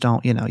 Oh, you just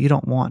don't, you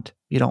don't want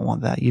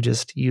that. You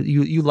just,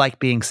 you like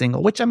being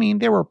single, which, I mean,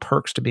 there were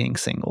perks to being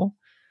single.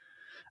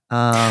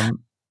 But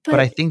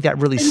I think that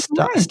really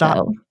stopped.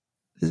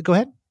 Go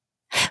ahead.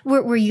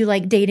 Were you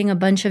like dating a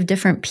bunch of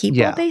different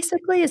people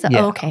basically? Is that,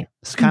 oh, okay.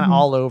 It's kind of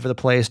all over the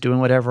place, doing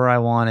whatever I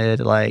wanted,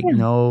 like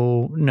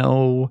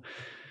no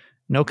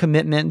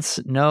commitments,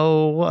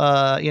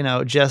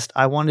 just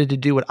I wanted to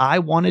do what I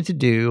wanted to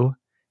do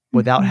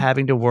without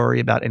having to worry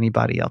about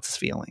anybody else's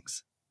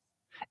feelings.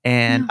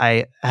 And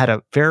I had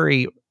a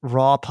very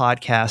raw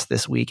podcast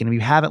this week. And if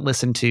you haven't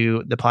listened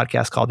to the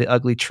podcast called The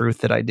Ugly Truth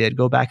that I did,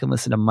 go back and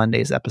listen to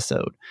Monday's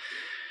episode.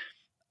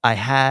 I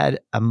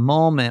had a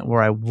moment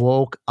where I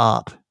woke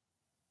up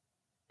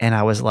and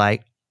I was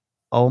like,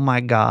 oh my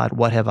God,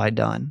 what have I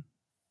done?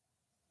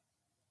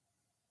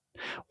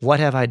 What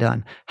have I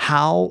done?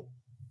 How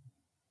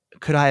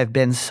could I have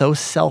been so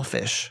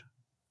selfish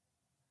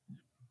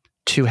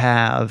to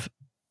have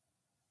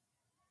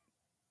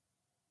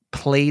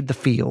played the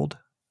field,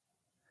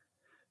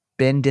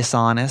 been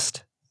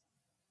dishonest?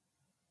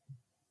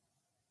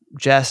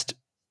 Just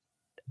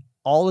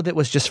all of it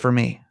was just for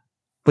me,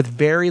 with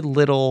very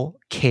little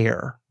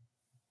care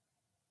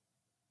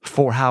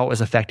for how it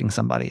was affecting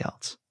somebody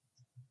else.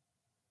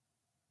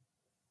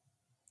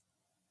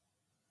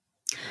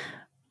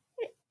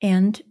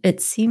 And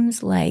it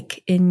seems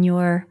like in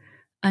your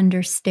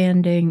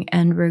understanding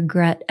and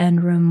regret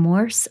and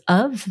remorse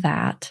of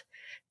that,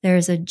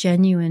 there's a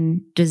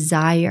genuine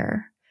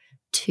desire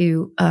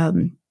to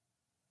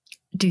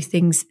do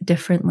things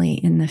differently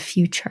in the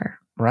future.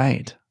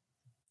 Right.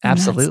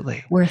 Absolutely.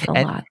 That's worth a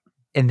lot.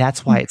 And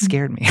that's why it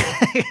scared me,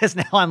 because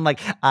now I'm like,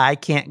 I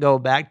can't go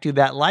back to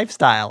that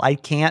lifestyle. I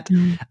can't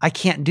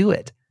do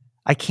it.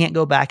 I can't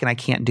go back and I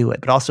can't do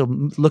it. But also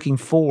looking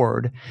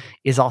forward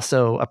is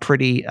also a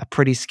pretty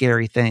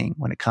scary thing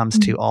when it comes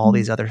to all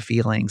these other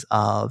feelings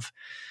of,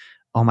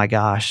 oh my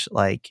gosh,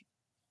 like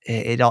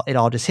it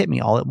all just hit me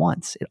all at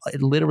once.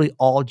 It literally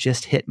all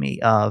just hit me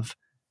of,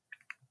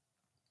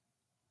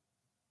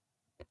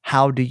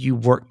 how do you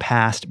work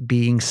past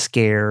being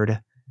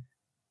scared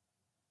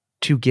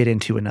to get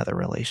into another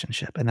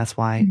relationship? And that's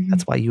why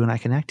you and I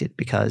connected,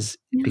 because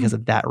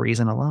of that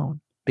reason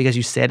alone. Because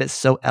you said it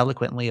so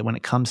eloquently when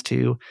it comes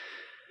to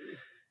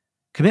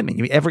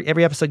commitment. Every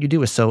episode you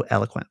do is so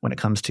eloquent when it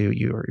comes to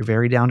you're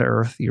very down to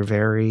earth. You're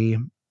very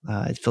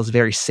it feels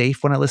very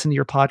safe when I listen to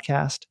your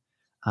podcast.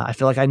 I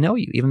feel like I know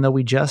you, even though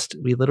we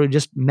literally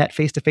just met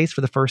face to face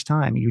for the first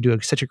time. You do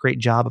such a great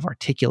job of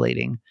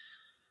articulating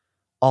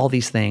all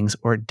these things,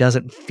 or it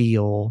doesn't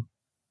feel.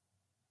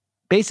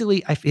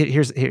 Basically,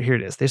 here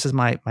it is. This is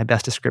my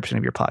best description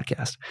of your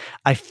podcast.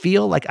 I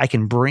feel like I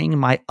can bring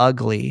my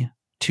ugly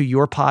to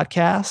your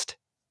podcast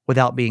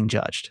without being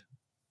judged.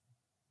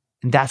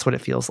 And that's what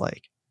it feels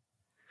like.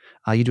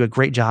 You do a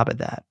great job at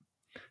that.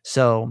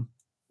 So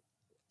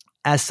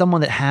as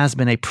someone that has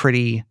been a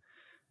pretty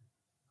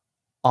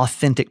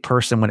authentic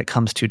person when it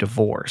comes to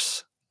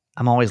divorce,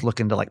 I'm always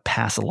looking to like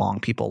pass along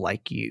people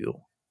like you,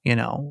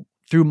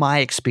 through my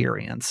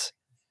experience,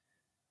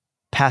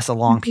 pass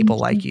along people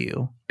like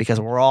you, because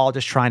we're all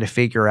just trying to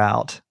figure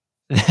out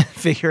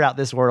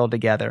this world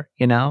together.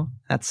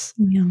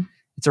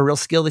 It's a real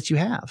skill that you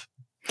have.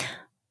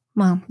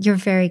 Well, you're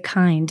very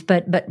kind,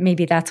 but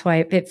maybe that's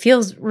why it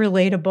feels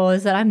relatable,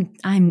 is that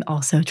I'm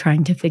also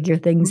trying to figure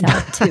things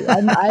out too.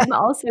 I'm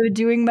also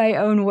doing my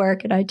own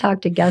work, and I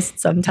talk to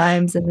guests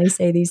sometimes and they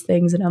say these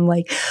things and I'm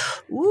like,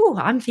 ooh,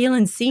 I'm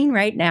feeling seen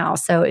right now.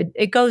 So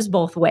it goes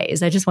both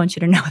ways. I just want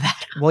you to know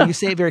that. Well, you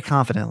say it very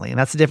confidently, and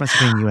that's the difference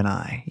between you and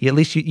I. At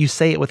least you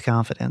say it with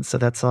confidence. So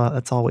that's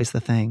always the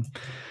thing.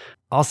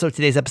 Also,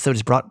 today's episode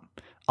is brought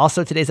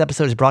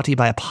to you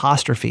by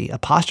Apostrophe.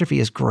 Apostrophe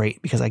is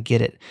great because I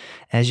get it.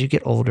 As you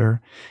get older,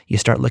 you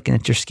start looking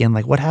at your skin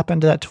like, what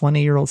happened to that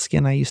 20-year-old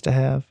skin I used to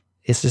have?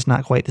 It's just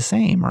not quite the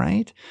same,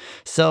 right?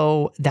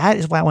 So that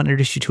is why I want to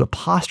introduce you to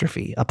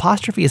Apostrophe.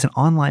 Apostrophe is an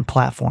online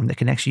platform that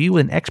connects you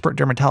with an expert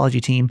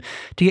dermatology team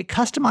to get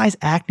customized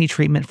acne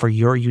treatment for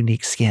your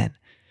unique skin.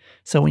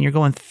 So when you're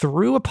going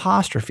through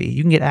Apostrophe,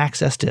 you can get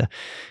access to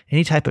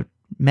any type of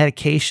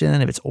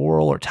medication, if it's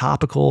oral or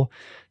topical,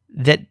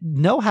 that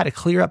know how to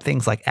clear up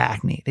things like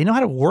acne. They know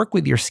how to work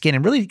with your skin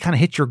and really kind of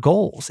hit your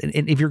goals.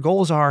 And if your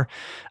goals are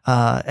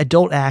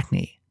adult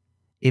acne,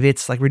 if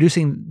it's like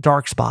reducing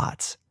dark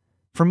spots,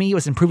 for me, it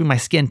was improving my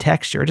skin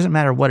texture. It doesn't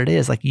matter what it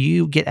is. Like,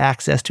 you get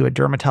access to a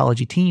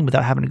dermatology team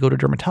without having to go to a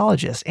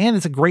dermatologist. And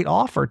it's a great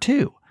offer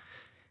too.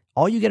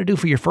 All you got to do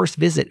for your first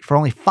visit for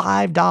only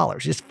 $5,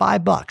 just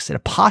 $5 at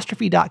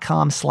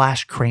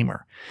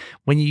apostrophe.com/Kramer.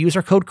 When you use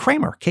our code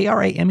Kramer,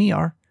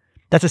 Kramer,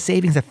 That's a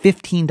savings of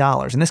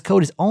 $15. And this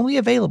code is only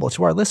available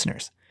to our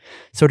listeners.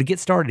 So to get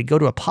started, go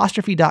to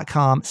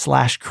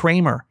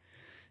apostrophe.com/Kramer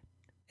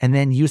and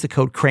then use the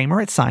code Kramer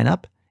at sign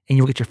up, and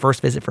you'll get your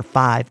first visit for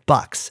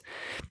 $5.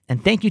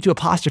 And thank you to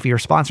Apostrophe for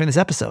sponsoring this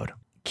episode.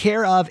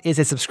 Care Of is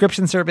a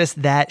subscription service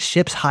that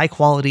ships high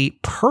quality,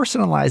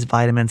 personalized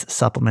vitamins,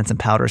 supplements, and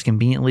powders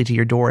conveniently to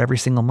your door every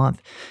single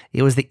month.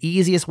 It was the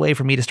easiest way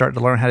for me to start to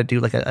learn how to do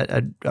like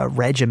a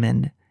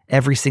regimen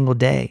every single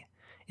day.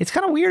 It's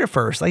kind of weird at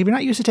first. Like if you're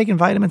not used to taking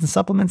vitamins and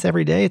supplements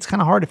every day, it's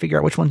kind of hard to figure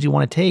out which ones you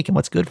want to take and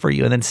what's good for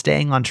you and then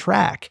staying on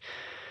track.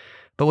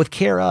 But with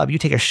Care Of, you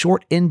take a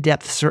short,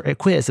 in-depth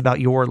quiz about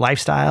your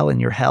lifestyle and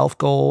your health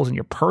goals, and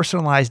your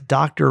personalized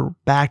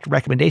doctor-backed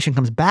recommendation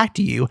comes back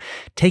to you,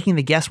 taking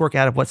the guesswork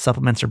out of what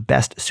supplements are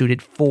best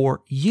suited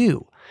for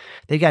you.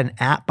 They've got an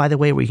app, by the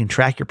way, where you can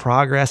track your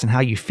progress and how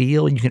you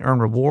feel, and you can earn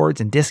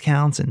rewards and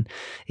discounts. And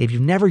if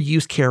you've never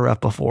used Care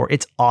Of before,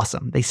 it's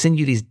awesome. They send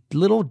you these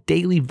little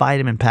daily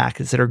vitamin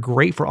packets that are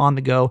great for on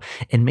the go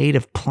and made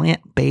of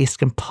plant-based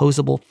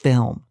composable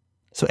film.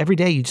 So every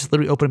day you just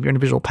literally open up your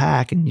individual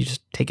pack and you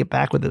just take it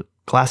back with a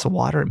glass of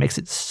water. It makes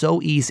it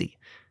so easy.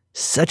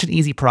 Such an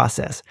easy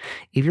process.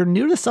 If you're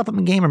new to the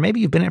supplement game, or maybe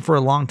you've been in it for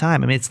a long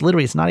time, I mean, it's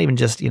not even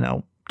just,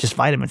 just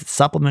vitamins, it's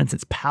supplements,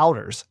 it's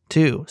powders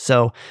too.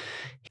 So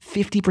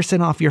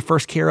 50% off your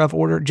first Care Of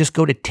order. Just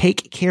go to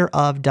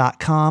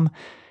takecareof.com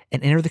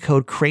and enter the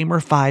code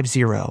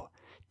Kramer50.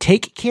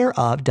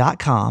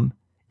 Takecareof.com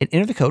and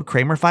enter the code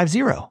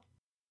Kramer50.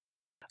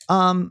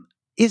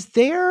 Is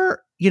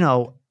there,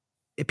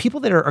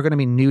 people that are going to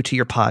be new to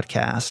your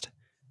podcast,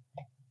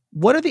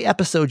 what are the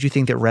episodes you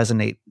think that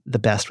resonate the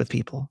best with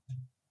people?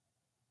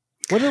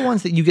 What are the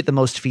ones that you get the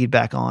most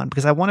feedback on?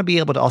 Because I want to be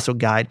able to also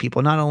guide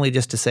people, not only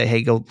just to say,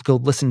 hey, go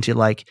listen to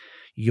like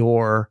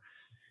your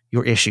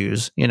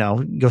issues,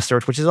 go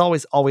search, which is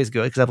always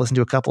good because I've listened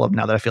to a couple of them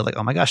now that I feel like,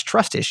 oh my gosh,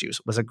 trust issues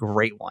was a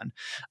great one.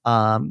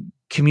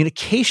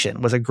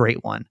 Communication was a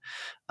great one.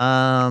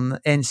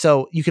 And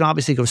so you can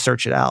obviously go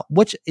search it out.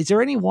 Is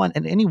there any one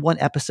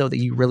episode that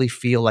you really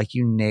feel like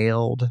you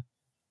nailed?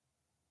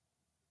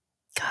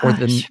 Gosh. Or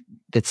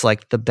that's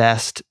like the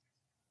best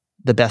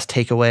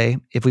takeaway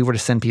if we were to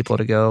send people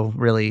to go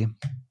really?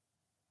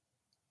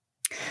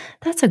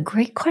 That's a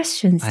great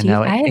question, Steve. I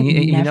know. I have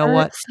you know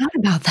what? thought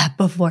about that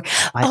before.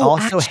 I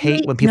also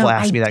hate when people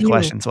ask me that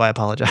question, so I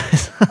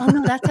apologize. Oh,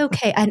 no, that's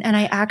okay. And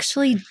I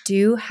actually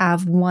do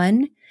have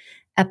one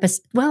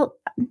episode. Well,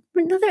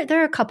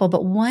 there are a couple,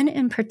 but one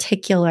in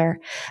particular,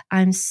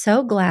 I'm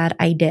so glad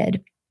I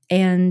did.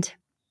 And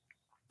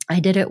I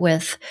did it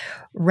with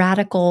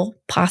radical,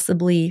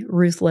 possibly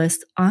ruthless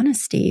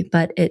honesty,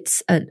 but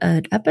it's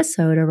an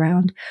episode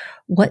around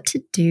what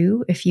to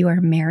do if you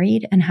are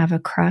married and have a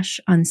crush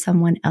on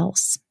someone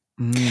else.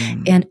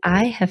 And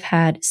I have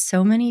had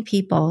so many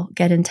people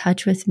get in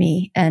touch with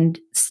me and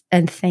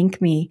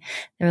thank me.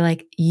 They're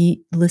like,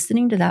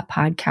 listening to that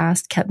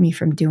podcast kept me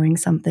from doing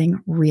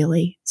something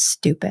really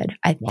stupid.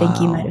 I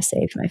think you might have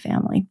saved my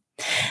family.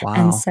 Wow.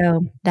 And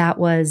so that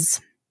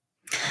was,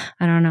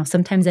 I don't know.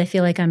 Sometimes I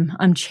feel like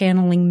I'm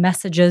channeling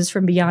messages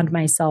from beyond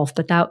myself,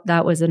 but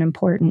that was an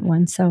important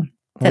one. So,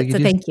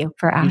 thank you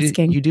for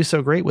asking. You do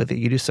so great with it.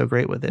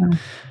 Yeah.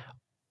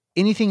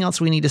 Anything else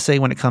we need to say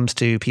when it comes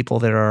to people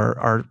that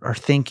are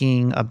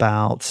thinking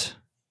about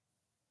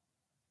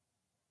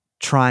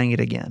trying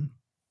it again?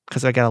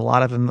 Because I got a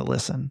lot of them that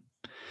listen,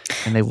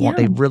 and they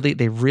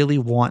really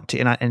want to.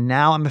 And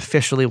now I'm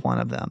officially one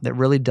of them that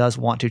really does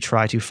want to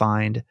try to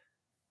find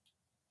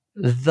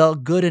the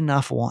good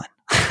enough one,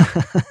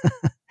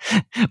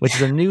 which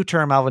is a new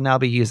term I will now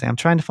be using. I'm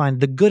trying to find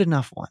the good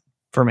enough one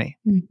for me.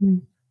 Mm-hmm.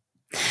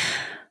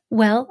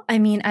 Well, I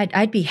mean,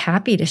 I'd be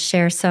happy to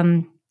share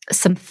some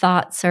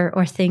thoughts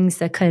or things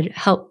that could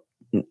help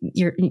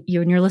you and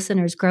your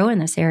listeners grow in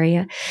this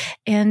area.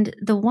 And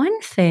the one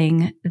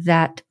thing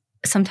that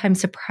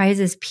sometimes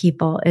surprises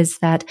people is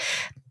that,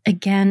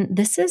 again,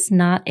 this is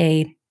not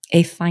a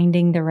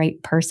finding the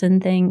right person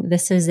thing.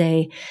 This is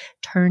a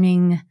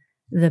turning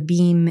the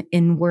beam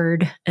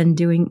inward and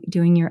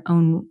doing your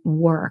own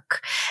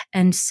work.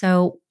 And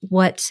so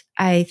what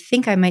I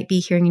think I might be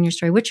hearing in your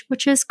story,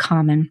 which is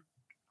common,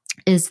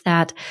 is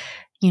that,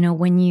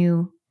 when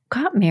you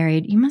got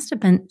married, you must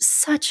have been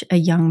such a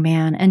young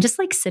man, and just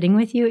like sitting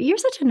with you, you're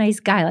such a nice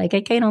guy. Like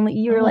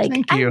you were like,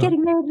 I'm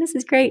getting married. This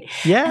is great.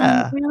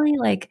 Yeah. And really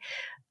like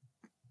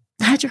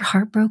had your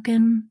heart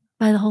broken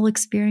by the whole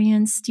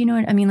experience. Do you know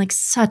what I mean? Like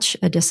such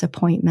a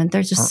disappointment.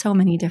 There's just so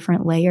many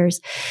different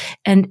layers,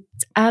 and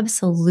it's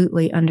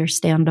absolutely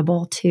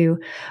understandable to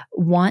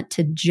want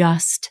to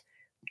just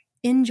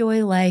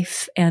enjoy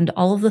life and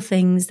all of the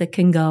things that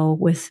can go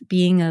with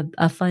being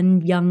a fun,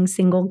 young,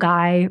 single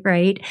guy,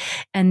 right?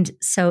 And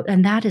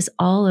that is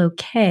all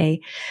okay.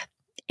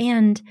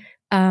 And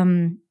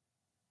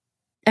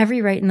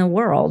every right in the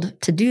world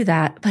to do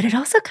that, but it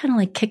also kind of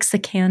like kicks the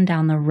can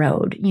down the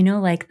road,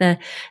 like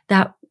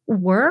that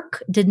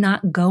work did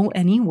not go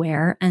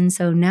anywhere. And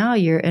so now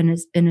you're in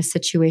a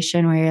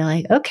situation where you're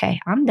like, okay,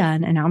 I'm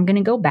done. And I'm going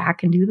to go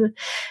back and do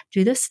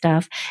this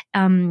stuff.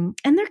 And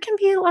there can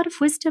be a lot of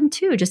wisdom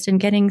too, just in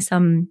getting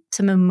some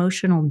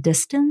emotional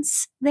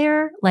distance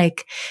there.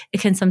 Like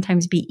it can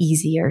sometimes be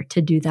easier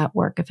to do that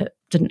work if it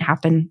didn't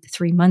happen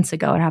 3 months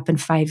ago, it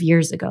happened 5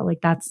 years ago. Like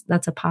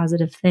that's a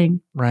positive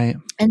thing. Right.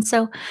 And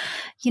so,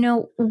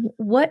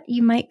 what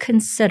you might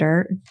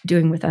consider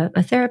doing with a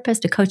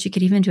therapist, a coach, you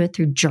could even do it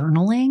through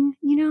journaling,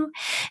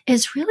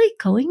 is really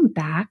going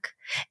back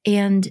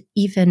and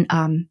even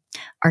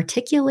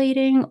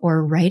articulating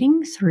or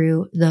writing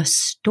through the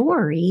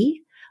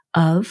story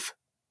of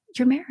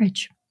your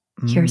marriage.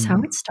 Here's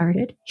how it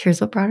started.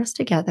 Here's what brought us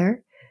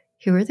together.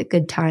 Here were the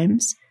good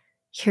times.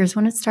 Here's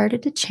when it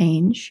started to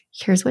change.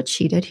 Here's what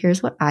she did.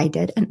 Here's what I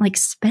did. And like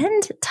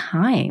spend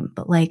time,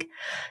 but like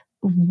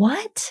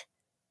what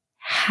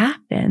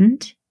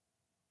happened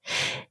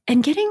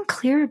and getting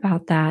clear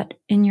about that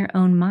in your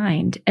own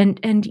mind and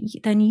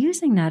then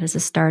using that as a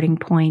starting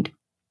point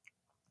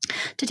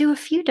to do a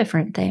few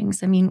different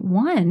things. I mean,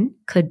 one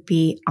could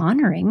be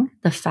honoring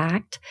the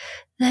fact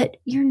that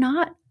you're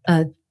not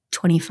a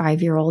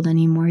 25-year-old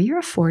anymore. You're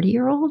a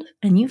 40-year-old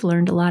and you've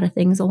learned a lot of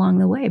things along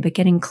the way, but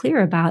getting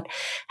clear about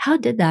how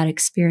did that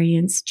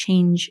experience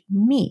change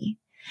me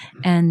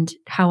and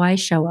how I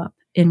show up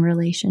in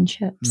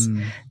relationships.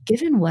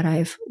 Given what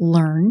I've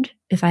learned,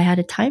 if I had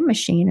a time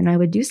machine and I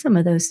would do some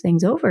of those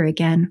things over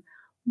again,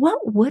 what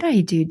would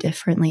I do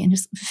differently? And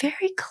just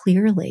very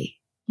clearly,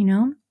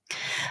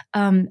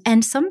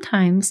 and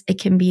sometimes it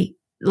can be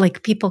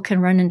like people can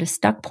run into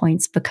stuck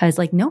points because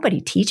like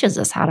nobody teaches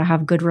us how to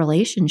have good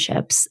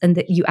relationships and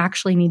that you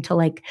actually need to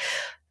like,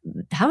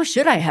 how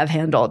should I have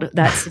handled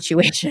that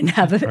situation?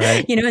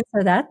 Right. And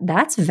so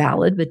that's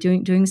valid, but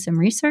doing some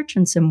research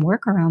and some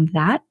work around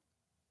that.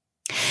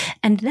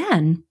 And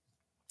then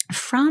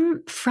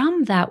from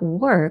that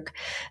work,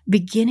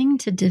 beginning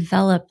to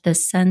develop the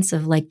sense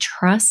of like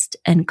trust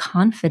and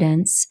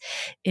confidence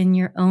in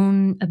your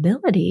own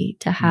ability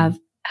to have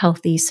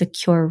healthy,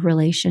 secure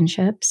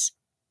relationships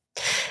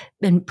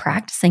and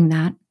practicing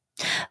that,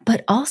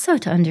 but also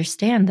to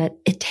understand that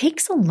it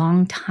takes a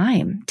long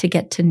time to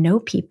get to know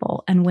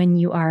people. And when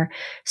you are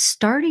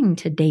starting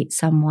to date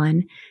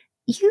someone,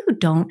 you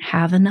don't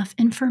have enough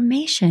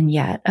information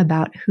yet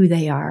about who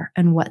they are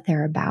and what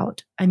they're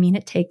about. I mean,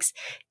 it takes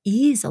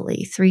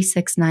easily 3,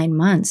 6, 9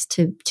 months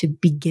to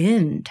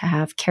begin to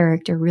have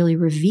character really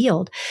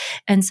revealed.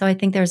 And so I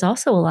think there's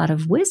also a lot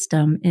of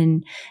wisdom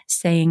in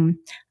saying,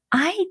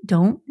 I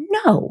don't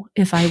know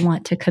if I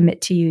want to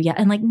commit to you yet,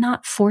 and like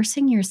not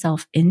forcing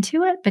yourself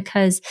into it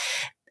because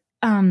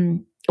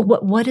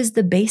what is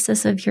the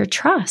basis of your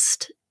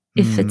trust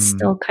if it's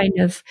still kind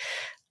of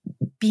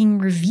being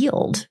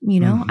revealed?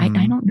 I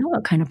don't know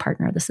what kind of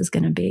partner this is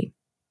going to be.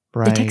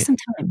 Right. It takes some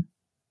time.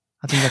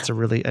 I think that's a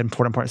really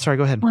important part. Sorry,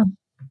 go ahead.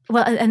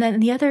 Well, and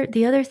then the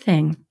other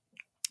thing,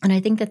 and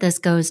I think that this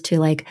goes to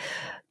like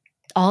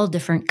all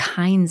different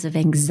kinds of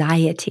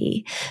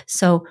anxiety.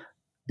 So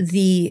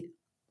the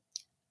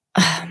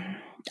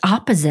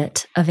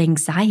opposite of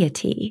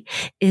anxiety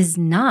is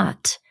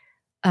not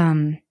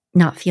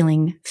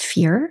feeling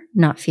fear,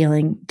 not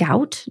feeling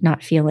doubt,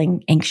 not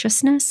feeling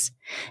anxiousness.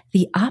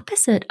 The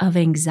opposite of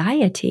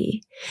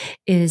anxiety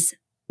is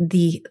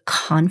the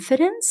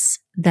confidence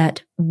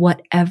that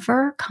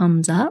whatever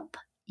comes up,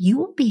 you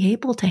will be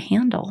able to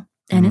handle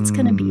and it's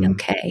going to be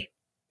okay.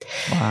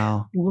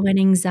 Wow. When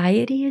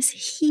anxiety is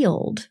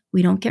healed,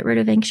 we don't get rid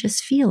of anxious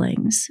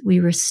feelings.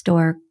 We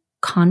restore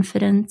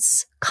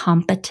confidence,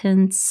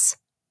 competence.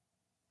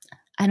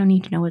 I don't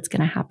need to know what's going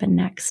to happen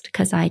next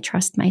because I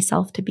trust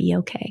myself to be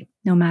okay,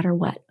 no matter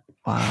what.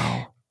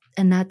 Wow.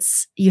 And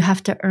you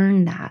have to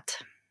earn that.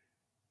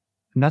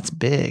 And that's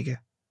big.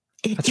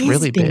 That's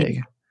really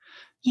big.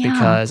 Yeah.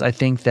 Because I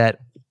think that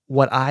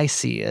what I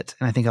see it,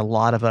 and I think a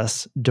lot of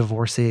us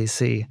divorcees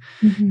see,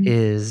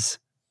 is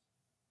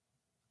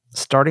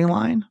starting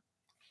line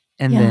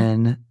and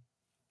then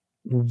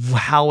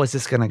how is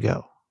this going to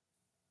go?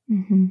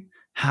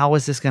 How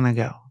is this going to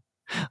go?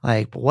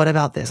 Like, what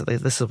about this?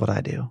 This is what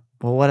I do.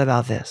 Well, what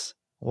about this?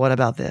 What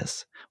about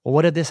this? Well,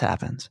 what if this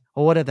happens?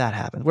 Well, what if that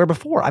happens? Where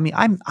before, I mean,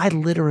 I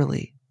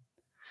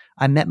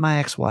met my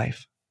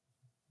ex-wife.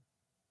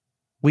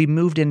 We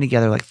moved in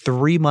together like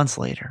 3 months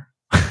later.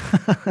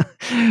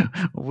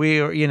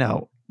 We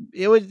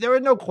were, there were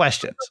no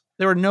questions.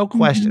 There were no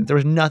questions. There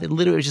was nothing.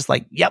 Literally, it was just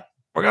like, yep,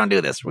 we're going to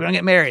do this. We're going to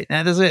get married.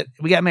 And that's it.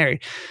 We got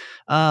married.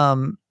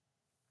 And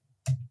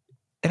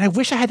I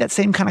wish I had that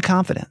same kind of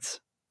confidence.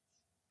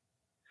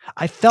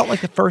 I felt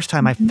like the first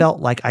time I felt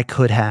like I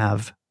could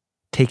have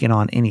taken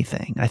on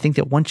anything. I think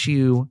that once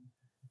you,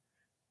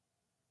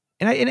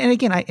 and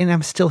again,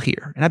 I'm still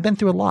here and I've been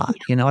through a lot,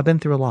 I've been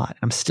through a lot.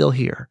 I'm still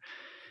here.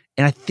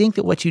 And I think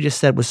that what you just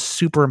said was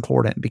super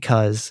important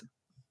because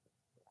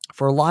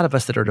for a lot of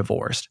us that are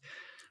divorced,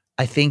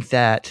 I think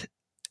that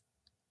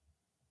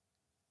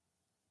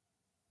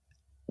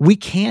we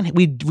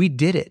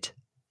did it.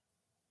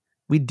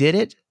 We did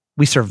it.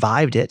 We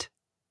survived it.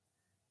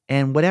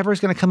 And whatever is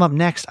going to come up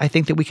next, I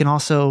think that we can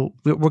also,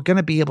 we're going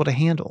to be able to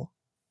handle.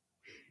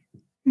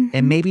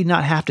 And maybe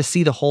not have to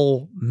see the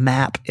whole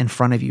map in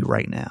front of you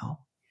right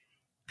now.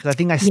 Because I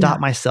think I stop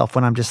myself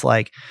when I'm just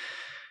like,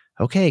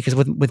 okay, because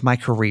with my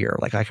career,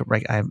 like I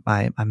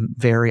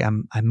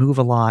move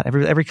a lot.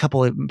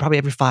 Probably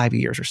every 5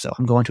 years or so,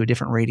 I'm going to a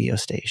different radio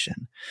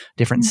station,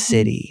 different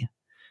city.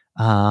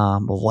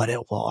 What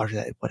if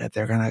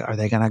are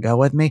they gonna go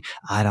with me?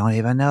 I don't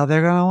even know if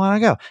they're gonna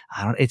want to go.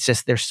 It's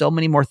just, there's so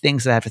many more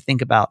things that I have to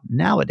think about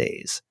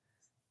nowadays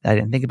that I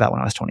didn't think about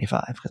when I was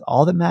 25, because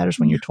all that matters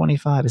when you're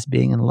 25 is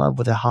being in love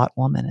with a hot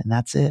woman, and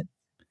that's it.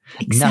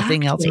 Exactly.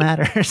 Nothing else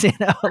matters, like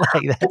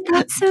that. But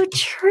that's so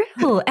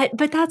true.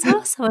 But that's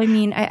also,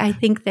 I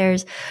think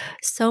there's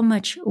so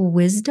much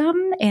wisdom,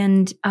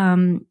 and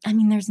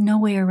there's no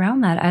way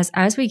around that.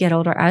 As we get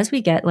older, as we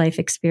get life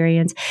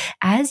experience,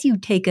 as you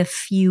take a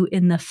few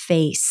in the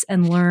face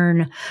and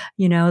learn,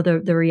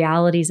 the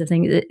realities of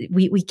things,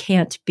 we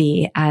can't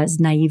be as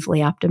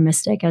naively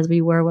optimistic as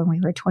we were when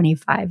we were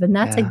 25, and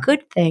that's a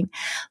good thing.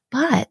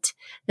 But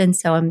then,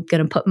 so I'm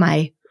going to put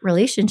my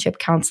relationship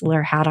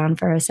counselor hat on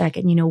for a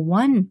second.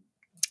 One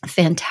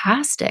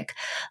fantastic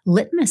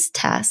litmus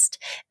test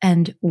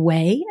and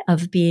way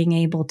of being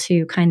able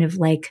to kind of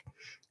like,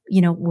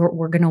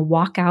 we're going to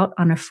walk out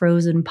on a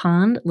frozen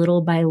pond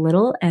little by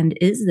little, and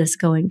is this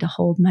going to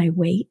hold my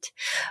weight,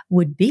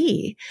 would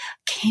be,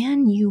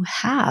 can you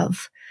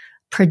have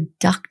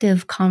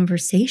productive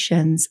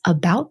conversations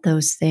about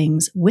those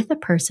things with a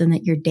person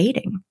that you're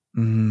dating?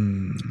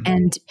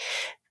 And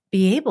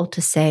be able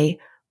to say,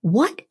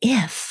 what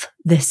if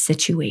this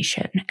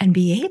situation, and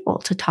be able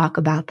to talk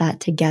about that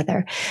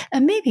together,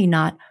 and maybe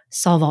not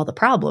solve all the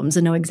problems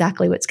and know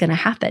exactly what's going to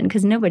happen,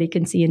 because nobody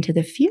can see into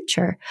the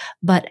future,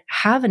 but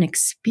have an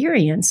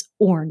experience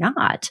or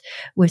not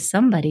with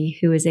somebody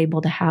who is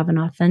able to have an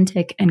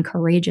authentic and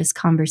courageous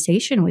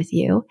conversation with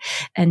you,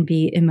 and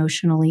be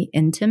emotionally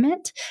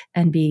intimate,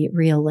 and be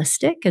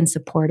realistic and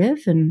supportive.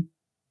 And,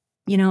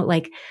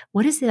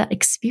 what is that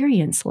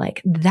experience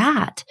like?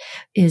 That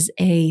is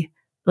a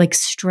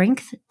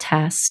strength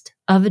test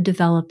of a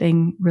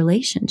developing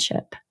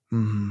relationship.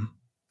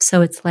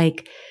 So it's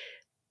like,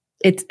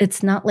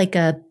 it's not like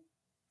a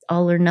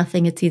all or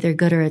nothing. It's either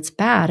good or it's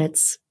bad.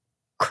 It's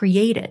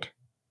created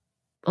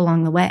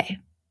along the way.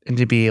 And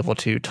to be able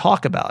to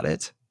talk about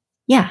it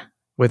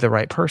with the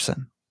right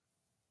person.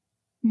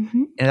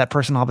 And that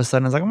person all of a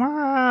sudden is like,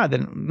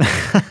 then but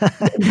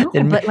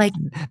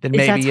then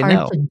maybe if that's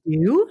hard to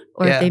do,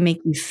 or if they make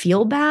you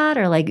feel bad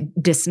or like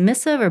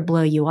dismissive or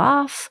blow you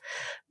off,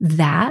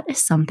 that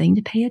is something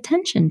to pay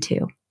attention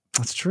to.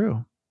 That's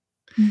true.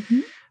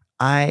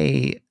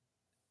 I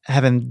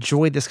have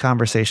enjoyed this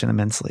conversation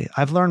immensely.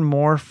 I've learned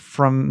more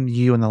from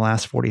you in the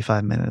last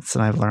 45 minutes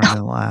than I've learned in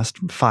the last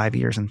 5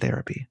 years in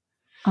therapy.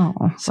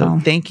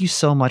 Thank you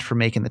so much for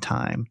making the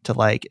time to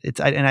I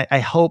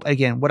hope,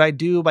 again, what I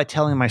do by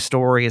telling my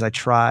story is I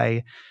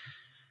try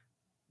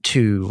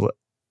to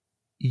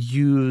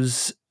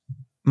use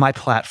my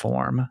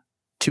platform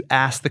to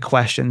ask the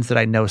questions that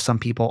I know some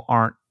people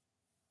aren't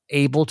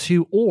able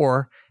to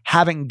or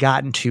haven't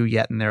gotten to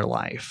yet in their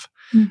life.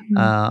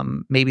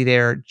 Maybe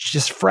they're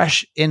just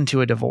fresh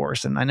into a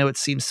divorce, and I know it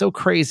seems so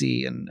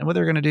crazy and what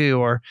they're going to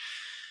do,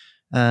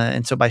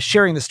 and so by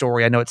sharing the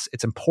story, I know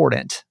it's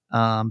important.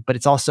 But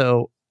it's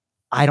also,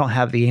 I don't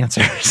have the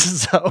answers.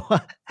 So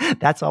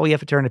that's why we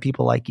have to turn to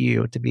people like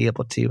you to be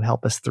able to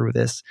help us through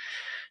this.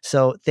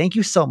 So thank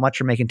you so much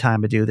for making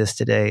time to do this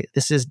today.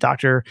 This is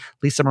Dr.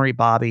 Lisa Marie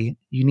Bobby.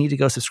 You need to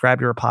go subscribe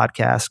to her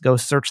podcast. Go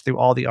search through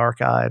all the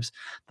archives,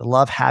 the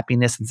Love,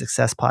 Happiness, and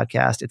Success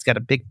podcast. It's got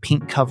a big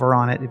pink cover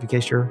on it, in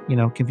case you're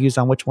confused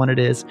on which one it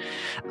is.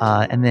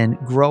 And then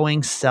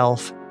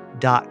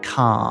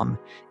growingself.com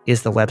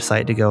is the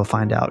website to go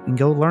find out and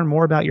go learn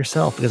more about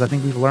yourself, because I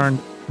think we've learned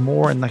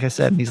more, and like I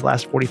said, in these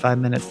last 45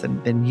 minutes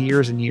than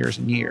years and years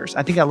and years.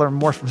 I think I learned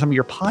more from some of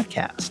your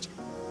podcast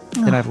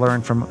than I've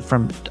learned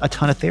from a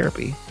ton of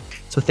therapy.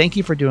 So thank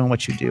you for doing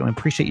what you do, and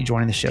appreciate you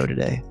joining the show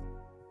today.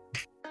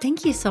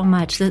 Thank you so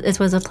much. This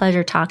was a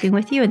pleasure talking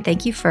with you, and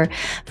thank you for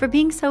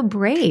being so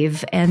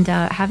brave and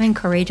having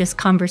courageous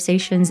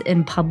conversations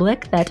in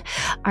public that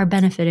are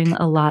benefiting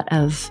a lot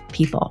of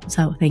people.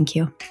 So thank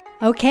you.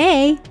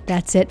 Okay,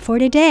 that's it for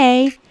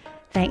today.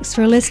 Thanks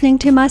for listening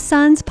to my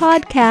son's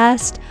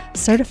podcast,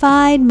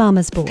 Certified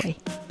Mama's Boy.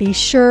 Be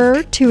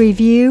sure to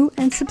review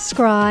and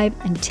subscribe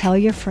and tell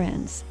your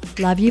friends.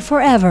 Love you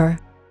forever.